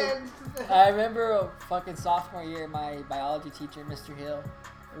 man. I remember a fucking sophomore year, my biology teacher, Mr. Hill.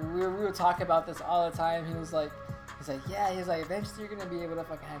 We were talking about this all the time. He's like, yeah. He's like, eventually you're gonna be able to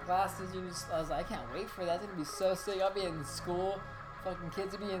fucking have glasses. I was like, I can't wait for that. It's gonna be so sick. I'll be in school. Fucking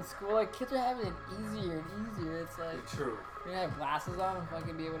kids will be in school. Like kids are having it easier and easier. It's like true. You're gonna have glasses on and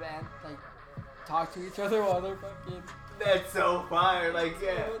fucking be able to like talk to each other while they're fucking. That's so fire. Like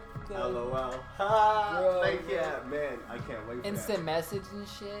yeah. LOL. Ha. Like yeah, man. I can't wait for instant that. message and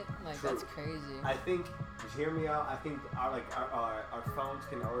shit. Like true. That's crazy. I think. Just hear me out. I think our phones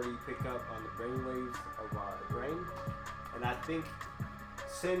can already pick up on the brainwaves of our brain, and I think.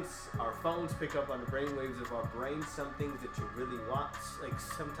 Since our phones pick up on the brainwaves of our brain, some things that you really want, like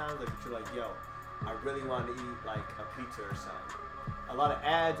sometimes like you're like, yo, I really want to eat like a pizza or something. A lot of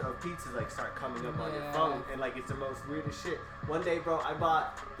ads of pizzas like start coming up on your phone, and like it's the most weirdest shit. One day, bro, I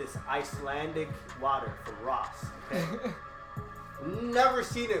bought this Icelandic water from Ross. Okay? Never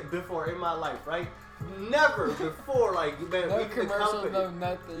seen it before in my life, right? Never before, like man, no we commercial, the company, no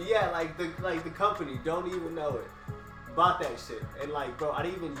nothing. Yeah, like the company don't even know it. Bought that shit, and like, bro, I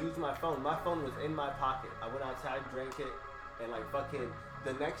didn't even use my phone. My phone was in my pocket. I went outside, drank it, and like fucking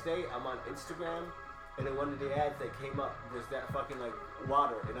the next day, I'm on Instagram, and then one of the ads that came up was that fucking like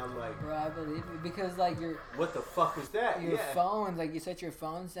water, and I'm like, bro, I believe it because like what the fuck was that? Your phones, like you set your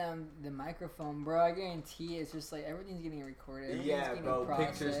phones down, the microphone, bro. I guarantee it's just like everything's getting recorded. Everything's getting bro.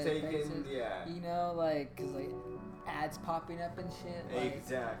 processed, Pictures taken. Yeah. You know, like cause like ads popping up and shit. Like,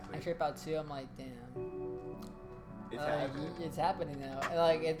 exactly. I trip out too. I'm like, damn. It's happening. It's happening now. And,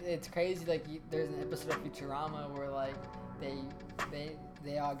 like it's crazy. Like there's an episode of Futurama where like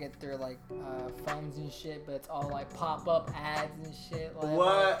they all get their like phones and shit, but it's all like pop up ads and shit. Like,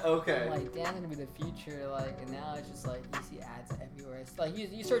 what? Okay. I'm like, damn, that's gonna be the future. Like, and now it's just like you see ads everywhere. It's like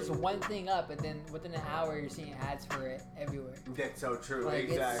you search one thing up, and then within an hour you're seeing ads for it everywhere. That's so true. Like,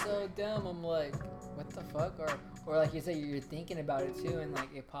 exactly. It's so dumb. I'm like, what the fuck? Or like you say, you're thinking about it too, and like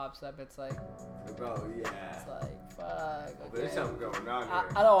it pops up. It's like, bro, yeah. It's like, fuck. Okay. There's something going on here.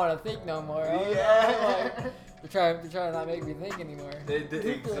 I don't want to think no more. Yeah. Like, they're trying to not make me think anymore.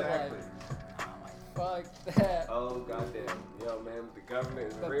 Exactly. Like, oh my fuck that. Oh goddamn. Yo man, the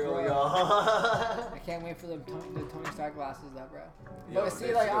government is real, bro, y'all. I can't wait for the Tony Stark glasses though, bro. Yo, but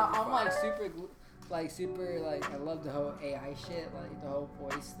see, like I'm like super like I love the whole AI shit, like the whole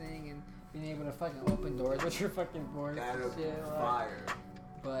voice thing and being able to fucking open doors with your fucking voice and shit. Fire.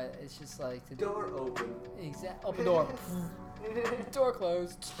 But it's just like door open. Open door. Door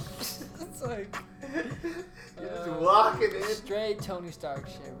closed. It's like you're just walking in. Straight Tony Stark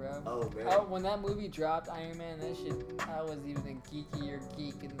shit, bro. Oh man. When that movie dropped, Iron Man, that shit, I was even a geekier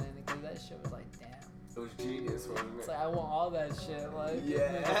geek, and then because that shit was like, damn. It was genius, wasn't it? It's like I want all that shit, like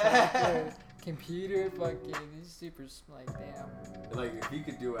yeah. Computer, fucking, it's super, like damn. Like if you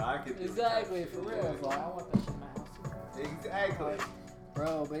could do it, I could do it. Exactly, for real. It's like I want that shit in my house too. Exactly.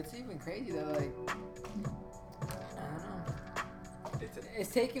 Bro, but it's even crazy though, like I don't know.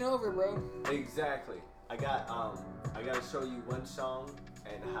 It's taking over, bro. Exactly. I gotta show you one song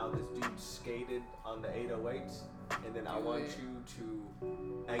and how this dude skated on the 808s, and then I want you to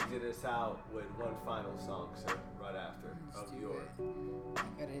exit us out with one final song, sir, right after of yours.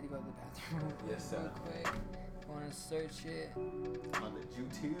 I gotta hit to go to the bathroom. Yes, sir. Real quick. I wanna search it on the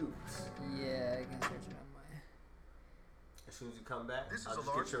YouTubes. Yeah, I can search it on my. As soon as you come back, I'll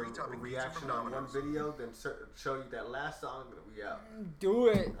just get your reaction on one video, then show you that last song, and we out. Do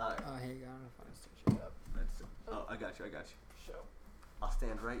it. All right. Oh, here you go. I'm gonna search it up. Oh, I got you. Show. I'll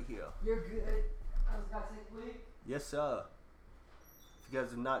stand right here. You're good. I was about to take a leak. Yes, sir. If you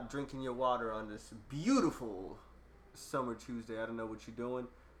guys are not drinking your water on this beautiful summer Tuesday, I don't know what you're doing.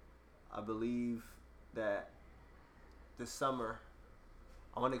 I believe that this summer,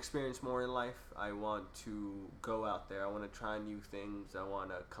 I want to experience more in life. I want to go out there. I want to try new things. I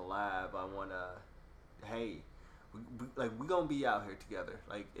want to collab. I want to, hey, we're going to be out here together.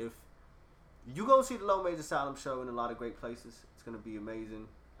 Like, if you go see the Low Major Asylum show in a lot of great places, it's going to be amazing.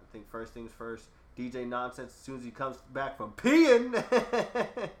 I think first things first, DJ Nonsense, as soon as he comes back from peeing,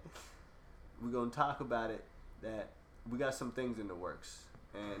 we're going to talk about it, that we got some things in the works.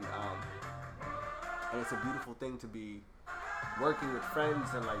 And it's a beautiful thing to be working with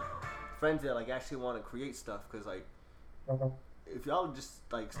friends and like friends that like actually want to create stuff, because like if y'all just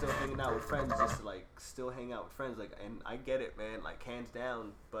like still hanging out with friends just to like still hang out with friends, like, and I get it, man, like hands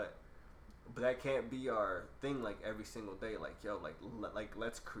down, but that can't be our thing like every single day. Like, yo, like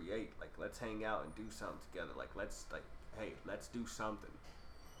let's create, like let's hang out and do something together, like let's like, hey, let's do something.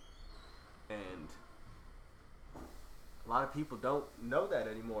 And a lot of people don't know that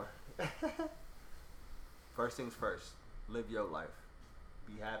anymore. First things first, live your life.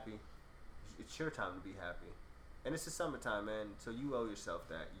 Be happy. It's your time to be happy. And it's the summertime, man, so you owe yourself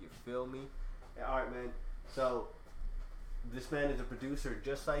that. You feel me? Yeah, all right, man. So, this man is a producer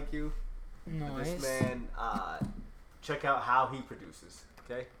just like you. Nice. This man, check out how he produces,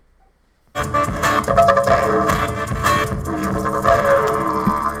 okay? What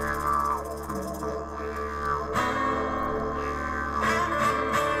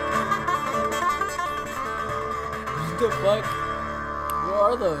the fuck? What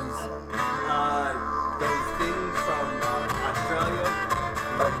are those? Those things from Australia,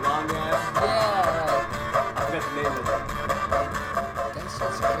 like long ass. Yeah. I forgot the name of it. That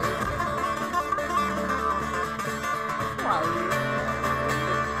shit's crazy. Why?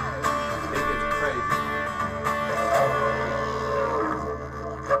 It gets crazy.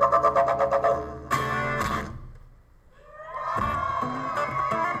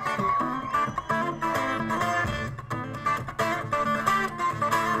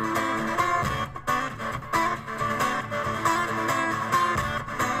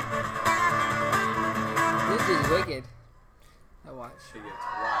 This is wicked. Now watch. It gets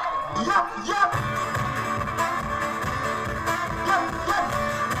wild.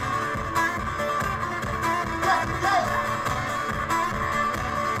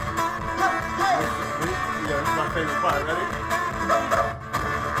 part. Ready?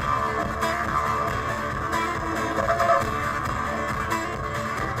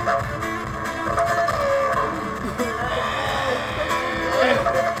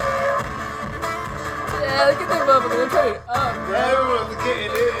 Yeah, look at that motherfucker. They're turning up, bro. Everyone's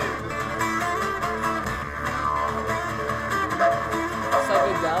getting in.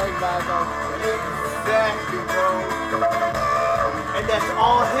 Psychedelic vibe. Exactly, bro. And that's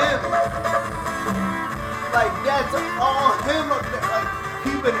all him. Like, that's all him up there. Like,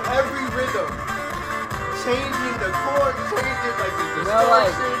 keeping every rhythm. Changing the chord, changing, like, the distortion. You know,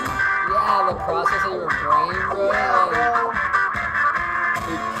 like, yeah, the process of your brain, bro. Yeah, Like, bro.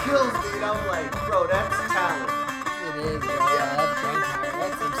 It kills me, and I'm like, bro, that's talent. it is, bro. Yeah, that's brain power.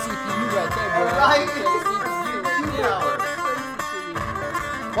 That's some CPU right there, bro. Right? That's some CPU right You there. know.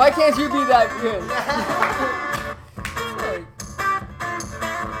 Why can't you be that good? Like,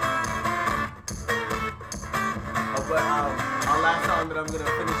 Oh, but our last song that I'm gonna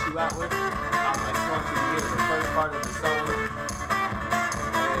finish you out with, I just want you to hear the first part of the song.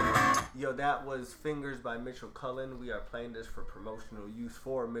 And yo, that was Fingers by Mitchell Cullen. We are playing this for promotional use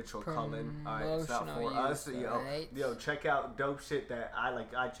for Mitchell Cullen. All right, it's not for Promotional us. use, Yo, right. yo, check out dope shit that I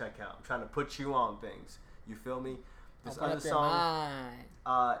like. I check out. I'm trying to put you on things. You feel me? This open other up your song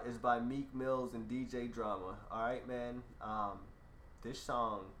mind. is by Meek Mills and DJ Drama. All right, man. This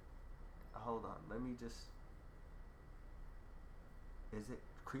song. Hold on. Let me just. Is it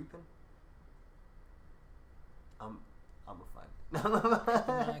creeping? I'm gonna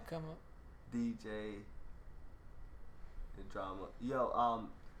find it. Come up. DJ the Drama. Yo,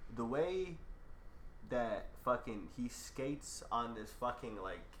 the way that fucking he skates on this fucking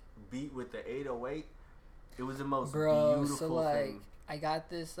like beat with the 808, it was the most beautiful so like thing. I got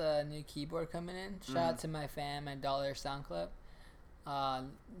this new keyboard coming in. Shout out to my fam at Dollar Sound Club.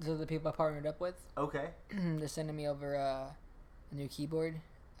 Those are the people I partnered up with. Okay. They're sending me over a new keyboard.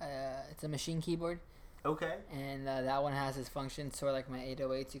 It's a machine keyboard. Okay. And that one has its function, sort of like my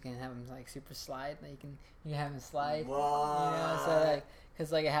 808s. You can have them like super slide. Like you can have them slide. What? You know, so like,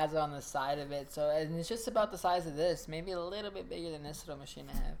 cause like it has it on the side of it. So and it's just about the size of this, maybe a little bit bigger than this little machine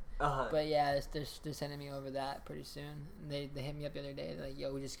I have. But yeah, they're sending me over that pretty soon. They hit me up the other day. They're like,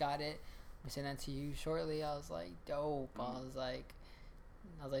 yo, we just got it. We send that to you shortly. I was like, dope. I was like,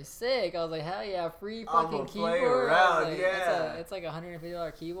 sick. I was like, hell yeah, free fucking play keyboard. around, Like, yeah. it's like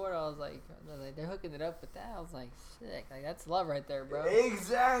 $150 keyboard. I was like, they're hooking it up with that. I was like, sick. Like that's love right there, bro.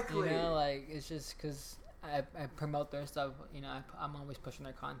 Exactly. You know, like it's just because I promote their stuff. You know, I'm always pushing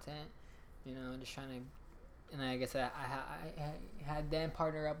their content. You know, just trying to. And I guess I had them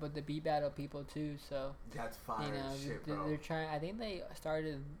partner up with the Beat Battle people too. So That's fire you know, shit, bro. they're trying. I think they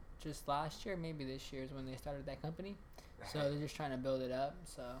started just last year, maybe this year is when they started that company. So they're just trying to build it up.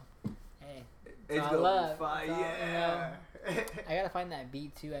 So hey, It's all gonna love. be fire, It's all, yeah. I gotta find that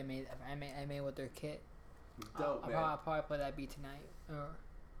beat too. I made with their kit. Dope, man. I'll probably play that beat tonight or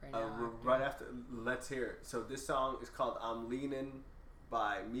right now. Right after, let's hear it. So this song is called "I'm Leaning"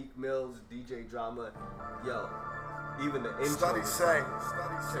 by Meek Mills, DJ Drama. Yo, even the intro. Studies say,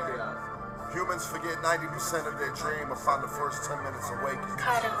 Check it out. humans forget 90% of their dream upon the first 10 minutes of waking.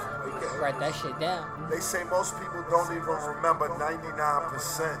 Write that shit down. They say most people don't even remember 99%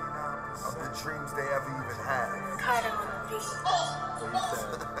 of the dreams they ever even had.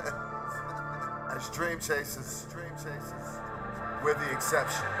 As dream chasers, we're the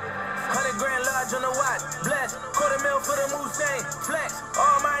exception. 100 grand large on the watch, bless. $250,000 for the Mustang, flex.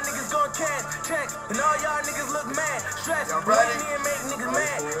 All my niggas gon' cash, checks. And all y'all niggas look mad, stressed. Y'all ready? Money and make niggas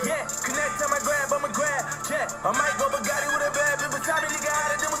mad, yeah. Connect time I grab, I'ma grab, check. I might go Bugatti with a bad bitch, but Tommy nigga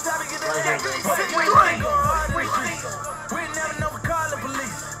hotter than what Tommy get the head. Going hard in the streets. We never know we call the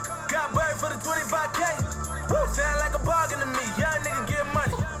police. Got bird for the 25K. Woo, sound like a bargain to me. Young nigga get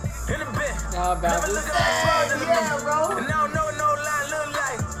money in the bed. Now about Never this. look at my father in the bed. And I don't know no line look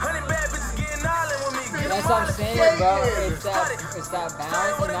like. 100 bad bitches getting all in with me. That's what I'm saying, bro. It's that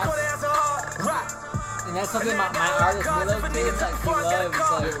balance, and that's something my artist Willow too. Like he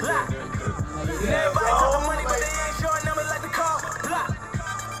loves, like Everybody talking money, but they ain't showing numbers like the call. Block.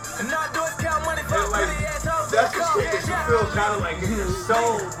 And all I do is count money for pretty assholes. That's the shit that you feel kind of like in your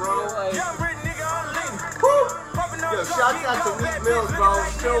soul, bro. Young rich nigga on lean. Yo, shouts out to Meek Mills, bro.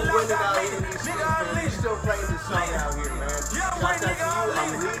 Still winning out here in these streets, man. He's still playing this song out here, man. Shouts out to you.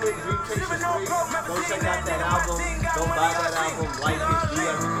 I'm leaving Dream Chasers 3. Go check out that album. Go buy that album. Like it. Do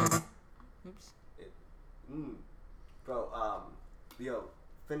everything. Oops. Bro, yo,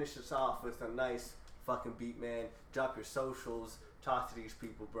 finish us off with a nice fucking beat, man. Drop your socials. talk to these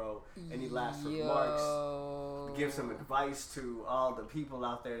people, bro. Any last remarks? Give some advice to all the people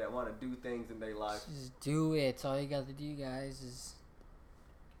out there that want to do things in their life. Just do it. All you got to do, guys, is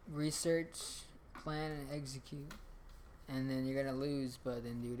research, plan, and execute. And then you're going to lose, but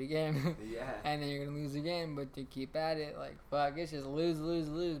then do it again. Yeah. And then you're going to lose again, but to keep at it. Like, fuck, it's just lose.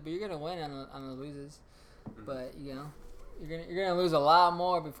 But you're going to win on the loses. Mm-hmm. But, you know, you're gonna lose a lot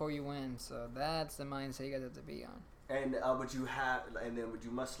more before you win. So that's the mindset you guys have to be on. And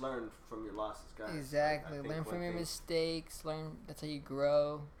you must learn from your losses, guys. Exactly. Learn from your mistakes. That's how you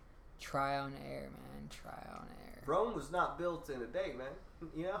grow. Trial and error, man. Trial and error. Rome was not built in a day, man.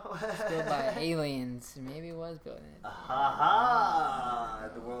 You know? It's built by aliens. Maybe it was built in a day.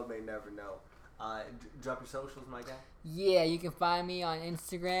 The world may never know. Drop your socials, my guy. Yeah, you can find me on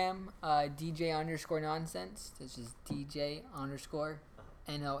Instagram, DJ_nonsense. That's just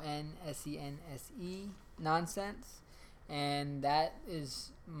DJ_NONSENSE nonsense. And that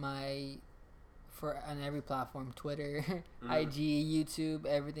is on every platform, Twitter, IG, YouTube,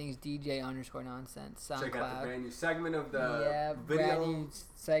 everything's DJ_nonsense. SoundCloud. Check out the brand new segment of the video. Brand new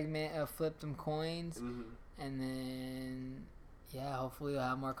segment of Flip Them Coins. Mm-hmm. And then, hopefully we'll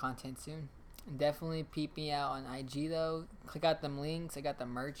have more content soon. And definitely peep me out on IG, though. Click out them links. I got the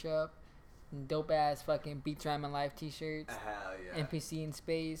merch up. Dope-ass fucking Beats Rhyme and Life t-shirts. Hell yeah. NPC in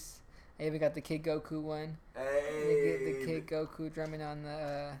space. I even got the Kid Goku one. Hey. The Kid Goku drumming on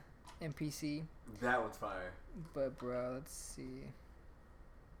the NPC. That one's fire. But, bro, let's see.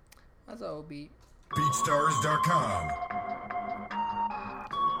 That's an old beat. BeatStars.com.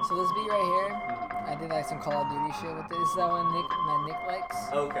 So this beat right here, I did like some Call of Duty shit with this. This is that one Nick likes.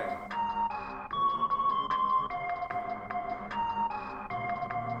 Okay.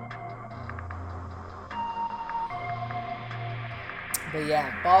 But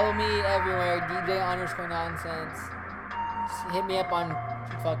yeah, follow me everywhere, DJ_nonsense. Just hit me up on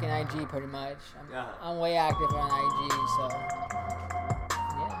fucking IG pretty much. I'm way active on IG, so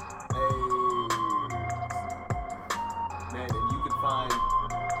yeah. Hey. Man, and you can find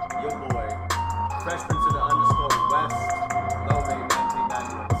your boy, Fresh Prince of the _West, Lowman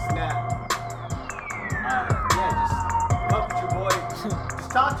 1991 Snap. Just fuck with your boy.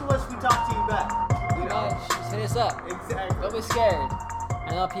 Just talk to us, we talk to you back. You know? Just hit us up. Exactly. Don't be scared. I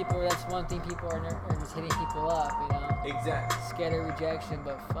know that's one thing people are just hitting people up, you know? Exactly. Scared of rejection,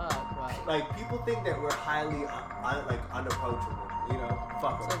 but fuck. Like people think that we're highly, unapproachable, you know?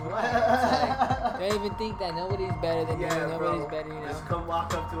 Fuck them. Don't even think that nobody's better than you. Nobody's better, you know? Just come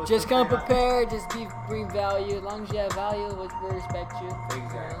walk up to us. Just come prepared. Just bring value. As long as you have value, we'll respect you. Exactly. You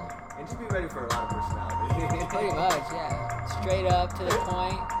know? And just be ready for a lot of personality. Pretty much, yeah. Straight up to the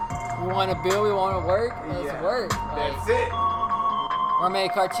point. We want to build, we want to work. Let's work. That's it.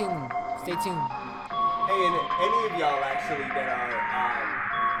 Mermaid cartoon. Stay tuned. Hey, and any of y'all actually that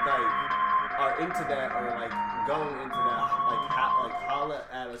are into that or like going into that, like holla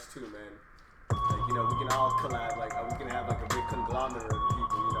at us too, man. Like, you know, we can all collab. Like we can have like a big conglomerate of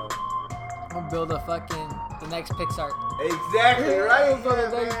people, you know. We'll build the next Pixar. Exactly right. We'll build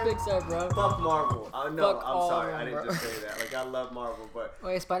the next Pixar, bro. Fuck Marvel. No, Fuck I'm sorry, them, I didn't just say that. Like I love Marvel, but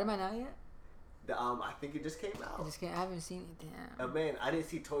wait, is Spider-Man out yet? I think it just came out. I haven't seen it. Damn. Man, I didn't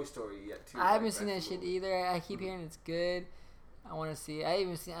see Toy Story yet, too. I haven't seen that shit either. I keep hearing it's good. I want to see it. I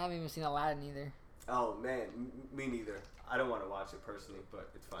haven't even seen Aladdin either. Oh man, me neither. I don't want to watch it personally,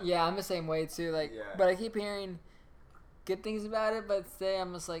 but it's fine. Yeah, I'm the same way too. But I keep hearing good things about it. But today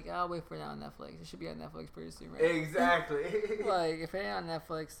I'm just like, I'll wait for it on Netflix. It should be on Netflix pretty soon, right? Exactly. Like if it ain't on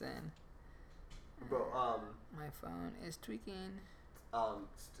Netflix, then. Bro, my phone is tweaking.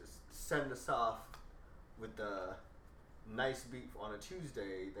 Just send us off with the nice beat on a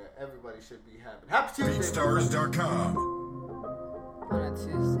Tuesday that everybody should be having. Happy Tuesday! BeatStars.com. On a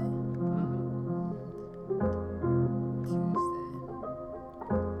Tuesday.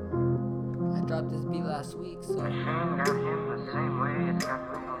 I dropped this beat last week, so.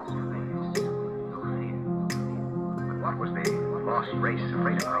 What was the lost race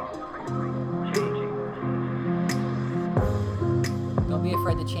afraid of? Changing. Don't be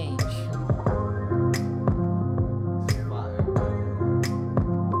afraid to change.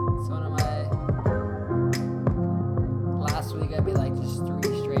 I'd be like just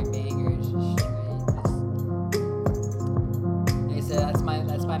 3 straight bangers, just straight. Like I said, that's my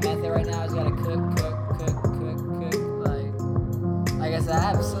method right now. I just gotta cook. Like I said, I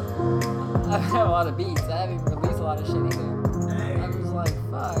have a lot of beats. I haven't even released a lot of shit either. I'm just like,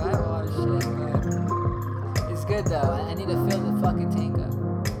 fuck, I have a lot of shit, but it's good though. I need to fill the fucking tank up.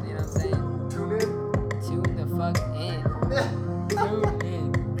 You know what I'm saying? Tune the fuck in. Tune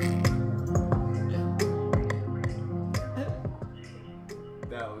in.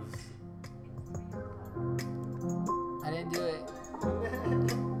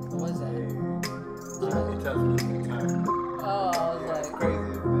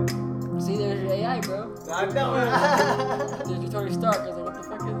 I know. There's your Tony Stark. I was like, what the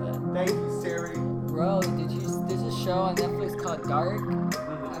fuck is that? Thank you, Siri. Bro, there's a show on Netflix called Dark. I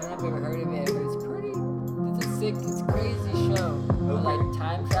don't know if you've ever heard of it, but it's a crazy show. With, like,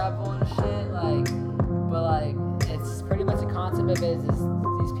 time travel and shit, but it's pretty much the concept of it is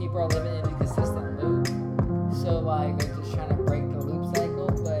these people are living in a consistent loop. So, like, they're just trying to break the loop cycle,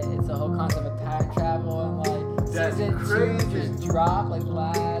 but it's the whole concept of time travel and, like, that's season crazy. 2 just dropped, like,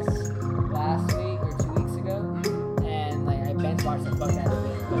 last week or 2 weeks ago, and, like, I binge watched the fuck out of it.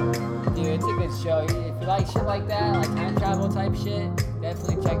 But, dude, it's a good show. If you like shit like that, like time travel type shit,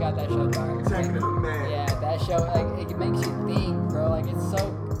 definitely check out that show, Dark. Man. Yeah, that show, like, it makes you think, bro. Like, it's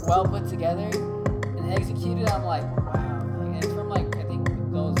so well put together and executed. I'm like, wow. Like, it's from, like, I think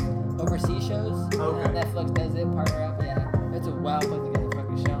those overseas shows. Okay. And Netflix does it, partner up. Yeah, it's a well put together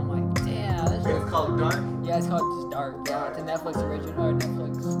fucking show. I'm like, damn, this show's It's called Dark? Yeah, it's called just Dark. Yeah, it's a Netflix original, or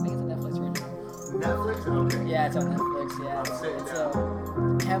Netflix. I think it's a Netflix original. Netflix? Okay. Yeah, it's on Netflix. Yeah, I'm sitting it's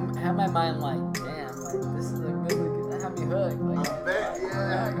down. have my mind like, damn, like this is a good. Have me hooked. Like, I bet,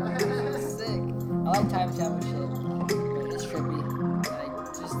 yeah. It's sick. I like time travel shit, but it's trippy. Like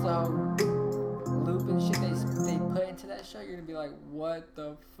just the loop and shit they put into that show, you're gonna be like, what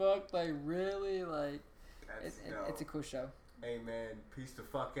the fuck? Like really? Like it's a cool show. Hey man, peace the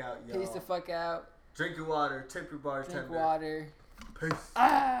fuck out, y'all. Peace the fuck out. Drink your water. Tip your bartender. Drink water. Peace.